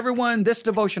going to give everyone this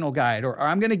devotional guide, or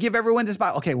I'm going to give everyone this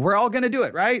Bible. Okay, we're all going to do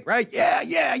it, right?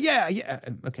 Yeah.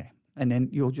 Okay. And then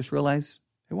you'll just realize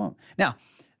it won't. Now,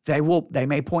 they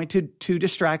may point to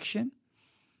distraction.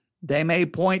 They may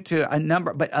point to a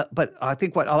number, but I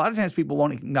think what a lot of times people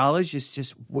won't acknowledge is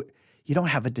just you don't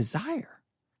have a desire.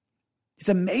 It's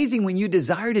amazing when you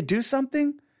desire to do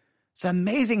something. It's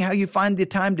amazing how you find the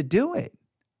time to do it.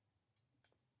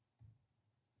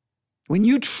 When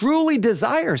you truly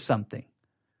desire something,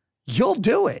 you'll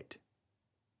do it.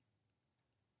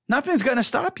 Nothing's going to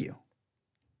stop you.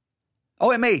 Oh,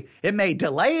 it may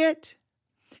delay it.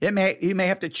 You may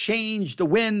have to change the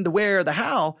when, the where, the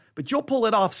how, but you'll pull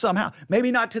it off somehow.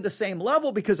 Maybe not to the same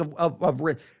level because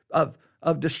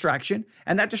of distraction,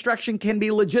 and that distraction can be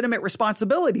legitimate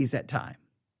responsibilities at times.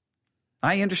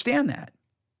 I understand that.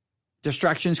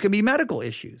 Distractions can be medical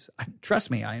issues.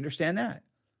 Trust me, I understand that.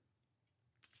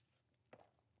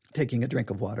 Taking a drink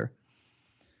of water.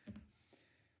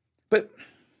 But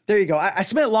there you go. I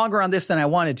spent longer on this than I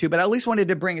wanted to, but I at least wanted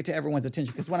to bring it to everyone's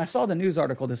attention, because when I saw the news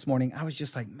article this morning, I was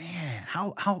just like, man,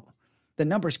 how the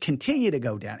numbers continue to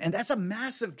go down. And that's a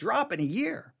massive drop in a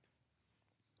year.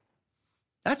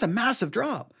 That's a massive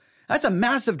drop. That's a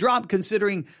massive drop,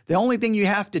 considering the only thing you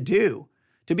have to do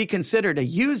to be considered a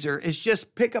user is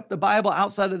just pick up the Bible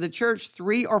outside of the church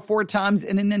 3 or 4 times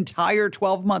in an entire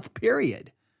 12-month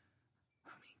period.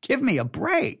 Give me a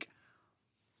break.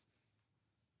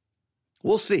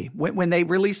 We'll see. When they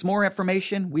release more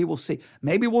information, we will see.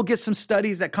 Maybe we'll get some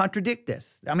studies that contradict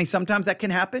this. I mean, sometimes that can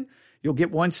happen. You'll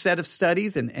get one set of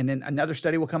studies and then another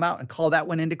study will come out and call that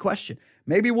one into question.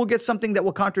 Maybe we'll get something that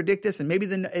will contradict this, and maybe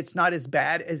then it's not as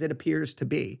bad as it appears to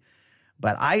be.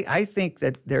 But I think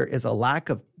that there is a lack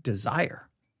of desire.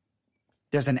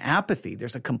 There's an apathy.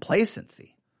 There's a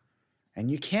complacency.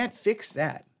 And you can't fix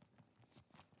that.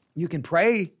 You can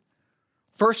pray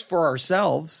first for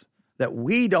ourselves that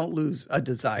we don't lose a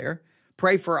desire.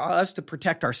 Pray for us to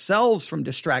protect ourselves from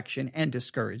distraction and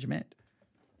discouragement.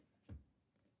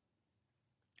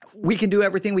 We can do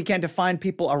everything we can to find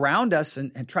people around us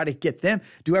and try to get them.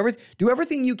 Do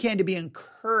everything you can to be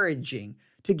encouraging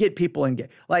to get people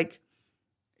engaged. Like,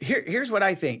 here's what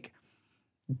I think.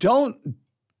 From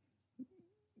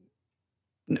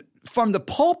the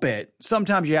pulpit,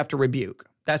 sometimes you have to rebuke.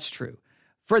 That's true.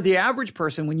 For the average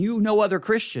person, when you know other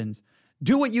Christians,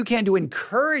 do what you can to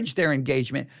encourage their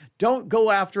engagement. Don't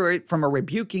go after it from a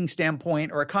rebuking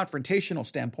standpoint or a confrontational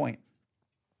standpoint.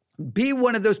 Be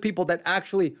one of those people that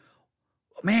actually,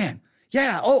 man,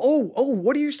 yeah,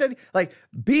 what are you studying? Like,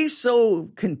 be so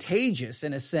contagious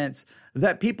in a sense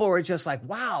that people are just like,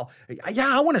 wow, yeah,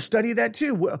 I want to study that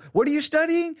too. What are you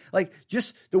studying? Like,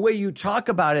 just the way you talk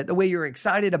about it, the way you're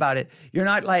excited about it. You're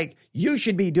not like, you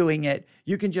should be doing it.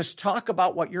 You can just talk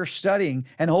about what you're studying,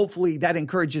 and hopefully that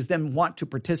encourages them want to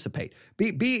participate.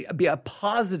 Be a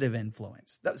positive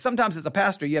influence. Sometimes as a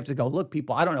pastor, you have to go, look,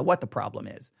 people, I don't know what the problem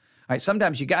is. All right,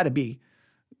 sometimes you got to be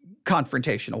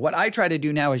confrontational. What I try to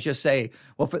do now is just say,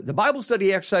 well, for the Bible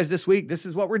study exercise this week, this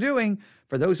is what we're doing.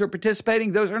 For those who are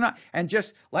participating, those who are not, and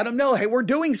just let them know, hey, we're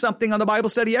doing something on the Bible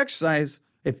study exercise.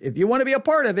 If you want to be a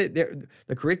part of it,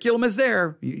 the curriculum is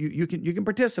there. You can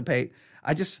participate.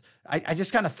 I just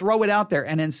kind of throw it out there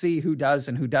and then see who does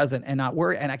and who doesn't, and not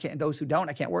worry. And those who don't,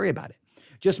 I can't worry about it.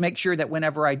 Just make sure that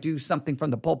whenever I do something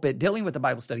from the pulpit dealing with the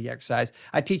Bible study exercise,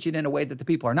 I teach it in a way that the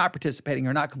people are not participating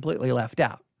or not completely left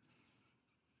out.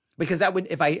 Because that would,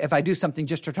 if I do something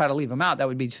just to try to leave them out, that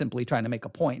would be simply trying to make a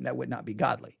point. That would not be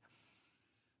godly.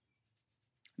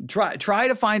 Try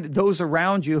to find those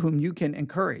around you whom you can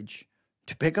encourage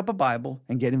to pick up a Bible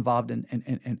and get involved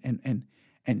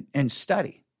and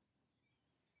study.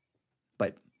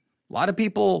 But a lot of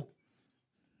people,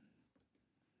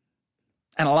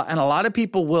 and a lot of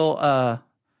people will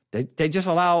they just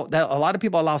allow that. A lot of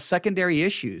people allow secondary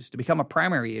issues to become a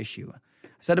primary issue.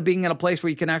 Instead of being in a place where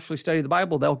you can actually study the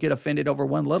Bible, they'll get offended over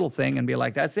one little thing and be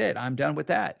like, that's it, I'm done with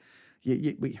that.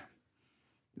 We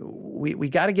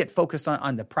got to get focused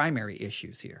on the primary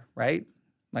issues here, right?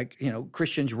 Like,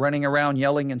 Christians running around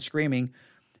yelling and screaming.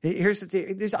 Here's the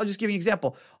thing. I'll just give you an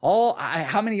example.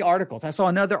 How many articles? I saw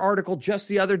another article just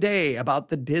the other day about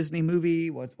the Disney movie.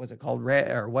 What's it called?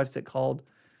 What's it called?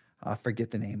 I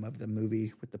forget the name of the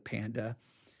movie with the panda.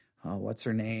 What's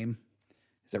her name?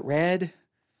 Is it Red?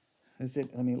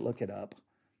 Let me look it up.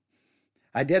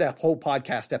 I did a whole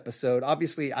podcast episode.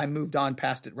 Obviously, I moved on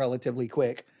past it relatively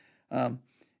quick. Let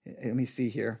me see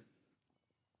here.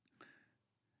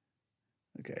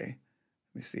 Okay.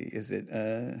 Let me see. Is it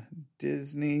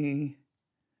Disney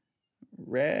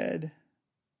Red?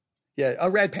 Yeah,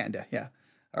 a Red Panda. Yeah.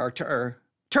 Or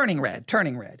Turning Red.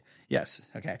 Turning Red. Yes.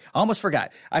 Okay. I almost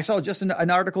forgot. I saw just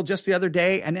an article just the other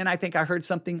day, and then I think I heard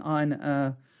something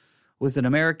on was it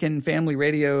American Family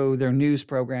Radio, their news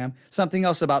program, something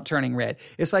else about Turning Red.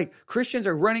 It's like Christians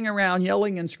are running around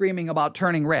yelling and screaming about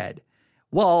turning red.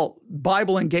 Well,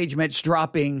 Bible engagement's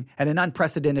dropping at an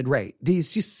unprecedented rate. Do you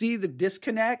see the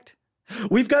disconnect?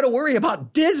 We've got to worry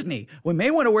about Disney. We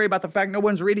may want to worry about the fact no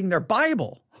one's reading their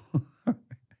Bible.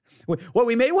 What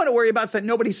we may want to worry about is that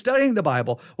nobody's studying the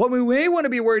Bible. What we may want to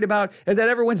be worried about is that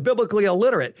everyone's biblically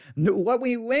illiterate. What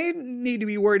we may need to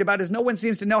be worried about is no one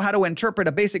seems to know how to interpret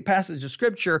a basic passage of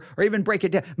Scripture or even break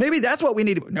it down. Maybe that's what we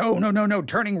need to. No,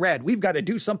 turning red. We've got to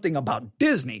do something about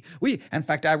Disney. In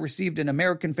fact, I received an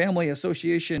American Family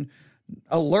Association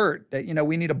alert that,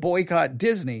 we need to boycott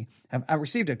Disney. I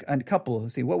received a couple.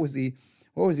 Let's see, what was the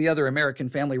other American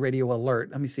Family Radio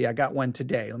alert? Let me see. I got one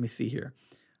today. Let me see here.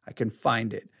 I can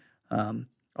find it.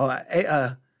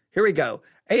 Here we go.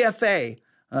 AFA.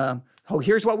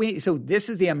 Here's what so this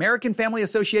is the American Family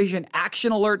Association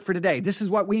action alert for today. This is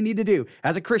what we need to do.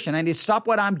 As a Christian, I need to stop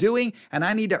what I'm doing, and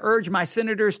I need to urge my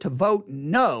senators to vote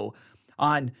no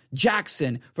on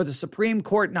Jackson for the Supreme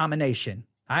Court nomination.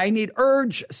 I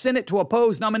urge Senate to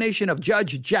oppose nomination of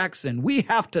Judge Jackson. We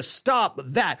have to stop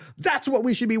that. That's what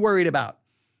we should be worried about.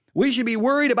 We should be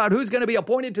worried about who's going to be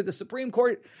appointed to the Supreme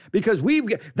Court because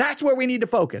that's where we need to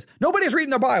focus. Nobody's reading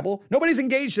the Bible. Nobody's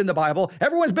engaged in the Bible.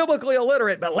 Everyone's biblically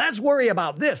illiterate, but let's worry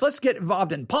about this. Let's get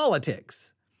involved in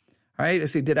politics. All right,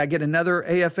 let's see. Did I get another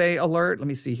AFA alert? Let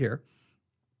me see here.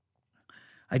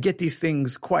 I get these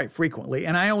things quite frequently,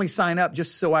 and I only sign up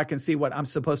just so I can see what I'm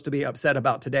supposed to be upset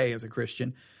about today as a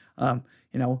Christian. What?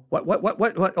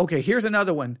 Okay, here's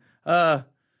another one.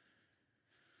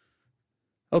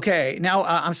 Okay, now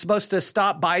I'm supposed to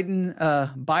stop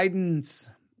Biden's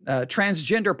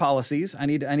transgender policies. I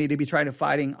need to be trying to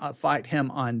fight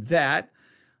him on that.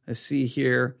 Let's see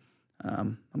here.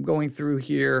 I'm going through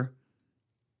here.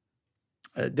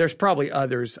 There's probably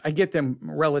others. I get them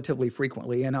relatively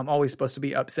frequently, and I'm always supposed to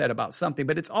be upset about something,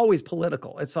 but it's always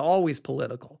political. It's always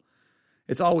political.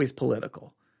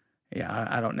 Yeah,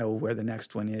 I don't know where the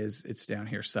next one is. It's down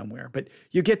here somewhere, but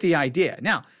you get the idea.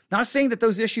 Now, not saying that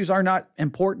those issues are not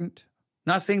important,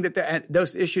 not saying that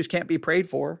those issues can't be prayed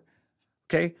for,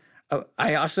 okay?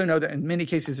 I also know that in many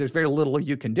cases there's very little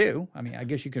you can do. I mean, I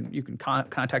guess you can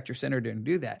contact your senator and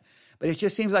do that. But it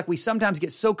just seems like we sometimes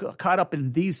get so caught up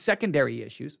in these secondary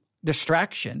issues,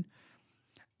 distraction,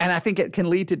 and I think it can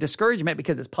lead to discouragement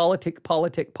because it's politic,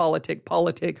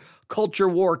 culture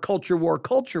war,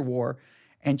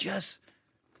 and just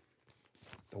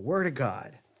the Word of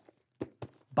God.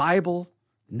 Bible,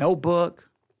 notebook,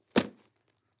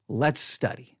 let's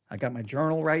study. I got my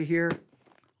journal right here.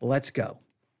 Let's go.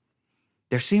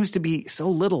 There seems to be so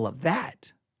little of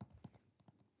that.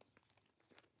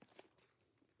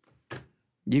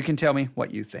 You can tell me what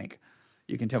you think.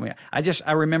 You can tell me.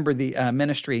 I remember the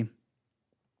ministry,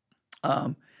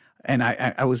 and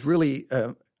I was really,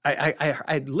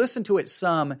 I'd listened to it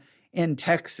some in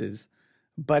Texas,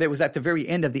 but it was at the very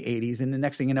end of the 80s. And the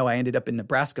next thing you know, I ended up in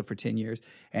Nebraska for 10 years.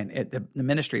 And the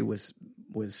ministry was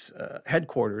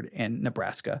headquartered in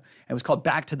Nebraska. And it was called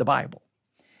Back to the Bible.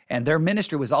 And their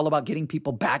ministry was all about getting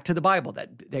people back to the Bible.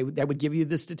 That they would give you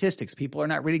the statistics. People are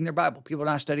not reading their Bible. People are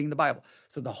not studying the Bible.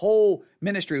 So the whole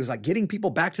ministry was like getting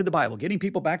people back to the Bible, getting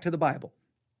people back to the Bible.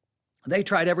 They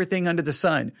tried everything under the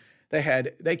sun.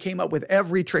 They came up with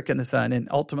every trick in the sun, and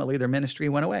ultimately their ministry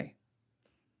went away.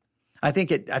 I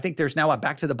think there's now a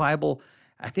Back to the Bible.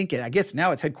 I guess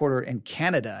now it's headquartered in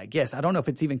Canada. I guess I don't know if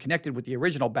it's even connected with the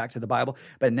original Back to the Bible,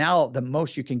 but now the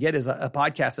most you can get is a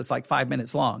podcast that's like 5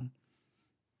 minutes long.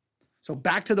 So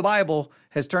Back to the Bible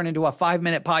has turned into a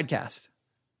 5-minute podcast.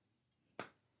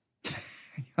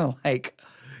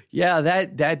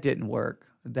 That didn't work.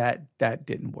 That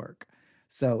didn't work.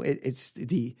 So it's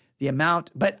the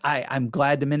amount, but I'm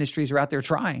glad the ministries are out there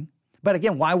trying. But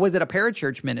again, why was it a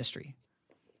parachurch ministry?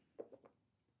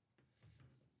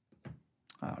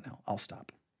 I don't know. I'll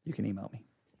stop. You can email me.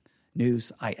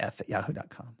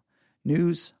 newsif@yahoo.com.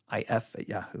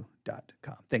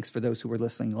 newsif@yahoo.com. Thanks for those who were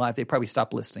listening live. They probably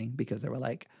stopped listening because they were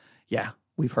like, yeah,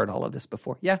 we've heard all of this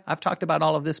before. Yeah, I've talked about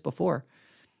all of this before.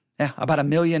 Yeah, about 1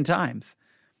 million times.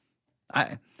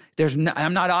 I'm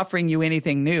not offering you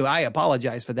anything new. I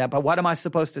apologize for that. But what am I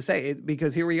supposed to say?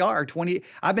 Because here we are,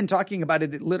 I've been talking about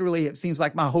it literally, it seems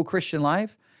like my whole Christian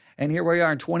life. And here we are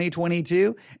in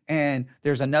 2022, and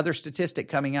there's another statistic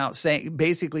coming out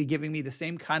basically giving me the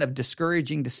same kind of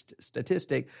discouraging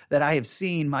statistic that I have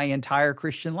seen my entire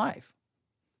Christian life.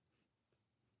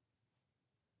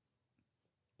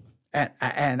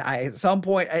 And at some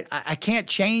point, I can't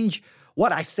change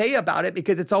what I say about it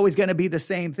because it's always going to be the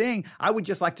same thing. I would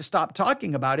just like to stop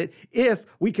talking about it if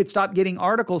we could stop getting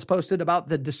articles posted about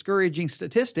the discouraging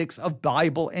statistics of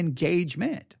Bible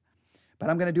engagement. But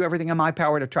I'm going to do everything in my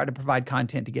power to try to provide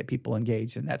content to get people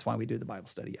engaged, and that's why we do the Bible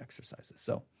study exercises.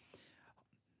 So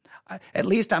at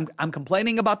least I'm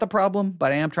complaining about the problem,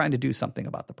 but I am trying to do something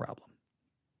about the problem.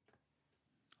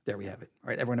 there we have it. All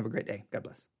right, everyone have a great day. God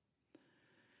bless.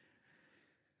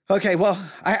 Okay, well,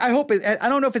 I hope I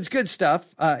don't know if it's good stuff.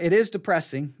 It is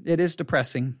depressing. It is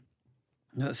depressing.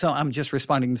 So I'm just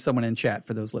responding to someone in chat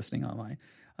for those listening online.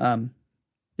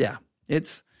 Yeah,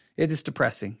 it is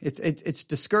depressing. It's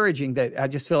discouraging that I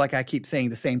just feel like I keep saying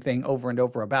the same thing over and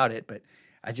over about it, but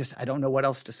I don't know what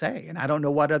else to say, and I don't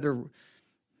know what other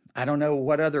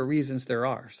reasons there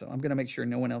are. So I'm going to make sure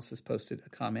no one else has posted a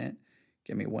comment.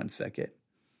 Give me 1 second.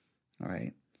 All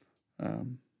right.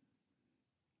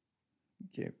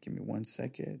 Give me 1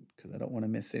 second because I don't want to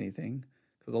miss anything.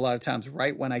 Because a lot of times,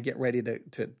 right when I get ready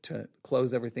to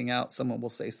close everything out, someone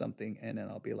will say something, and then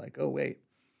I'll be like, "Oh wait,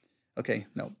 okay,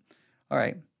 no, all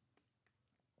right."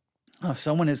 Oh,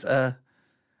 someone is, I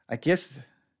guess.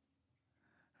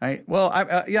 All right. Well,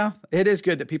 yeah, it is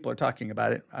good that people are talking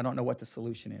about it. I don't know what the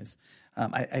solution is.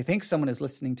 I think someone is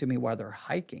listening to me while they're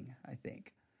hiking. I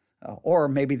think. Or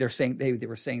maybe they're saying they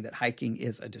were saying that hiking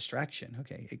is a distraction.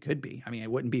 Okay, it could be. I mean, it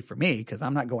wouldn't be for me because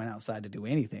I'm not going outside to do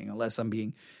anything unless I'm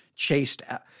being chased.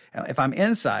 If I'm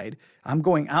inside, I'm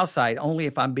going outside only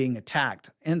if I'm being attacked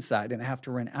inside and I have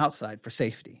to run outside for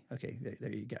safety. Okay,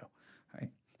 there you go. All right.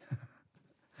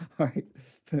 All right.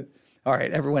 All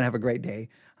right, everyone have a great day.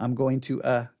 I'm going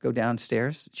to go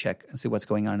downstairs, check and see what's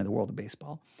going on in the world of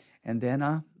baseball. And then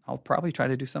I'll probably try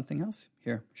to do something else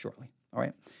here shortly. All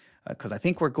right. Because I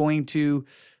think we're getting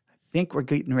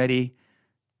ready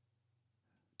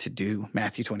to do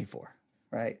Matthew 24,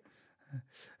 right?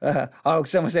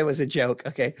 Someone said it was a joke.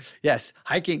 Okay. Yes.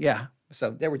 Hiking. Yeah.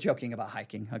 So they were joking about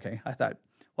hiking. Okay. I thought,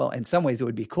 well, in some ways it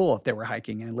would be cool if they were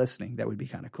hiking and listening. That would be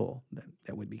kind of cool.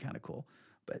 That would be kind of cool.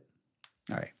 But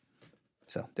all right.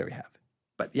 So there we have it.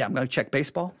 But yeah, I'm going to check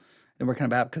baseball and we're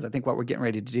going to because I think what we're getting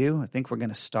ready to do, I think we're going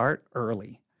to start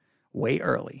early, way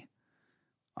early,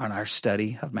 on our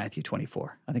study of Matthew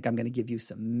 24. I think I'm going to give you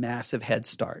some massive head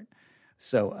start.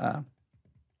 So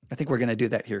I think we're going to do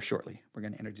that here shortly. We're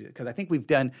going to introduce it because I think we've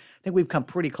come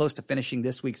pretty close to finishing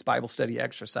this week's Bible study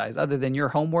exercise. Other than your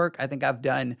homework, I think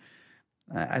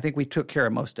we took care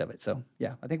of most of it. So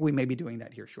yeah, I think we may be doing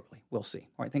that here shortly. We'll see.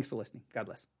 All right. Thanks for listening. God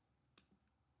bless.